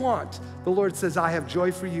you want, the Lord says, I have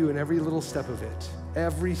joy for you in every little step of it.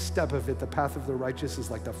 Every step of it, the path of the righteous is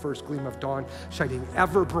like the first gleam of dawn, shining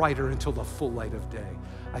ever brighter until the full light of day.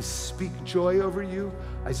 I speak joy over you.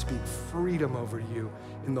 I speak freedom over you.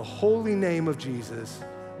 In the holy name of Jesus,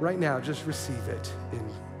 right now, just receive it in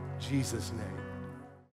Jesus' name.